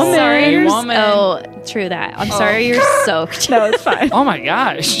 A woman. Sorry, oh, true that. I'm sorry you're soaked. No, it's fine. Oh my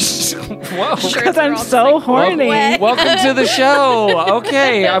gosh. Whoa. Because I'm so horny. Welcome to the show.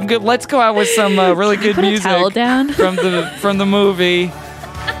 Okay, I'm good. Let's go out with some really good music down? from the movie.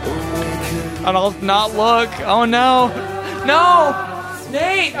 And I'll not look. Oh no,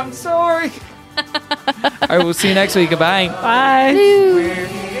 Nate, I'm sorry. All right, we'll see you next week. Goodbye. Bye. We're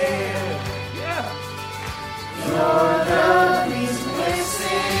here. Yeah. Your love is missing.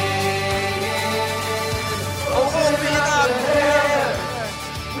 Open up there.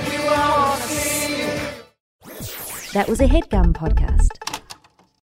 We want to see you. That was a HeadGum podcast.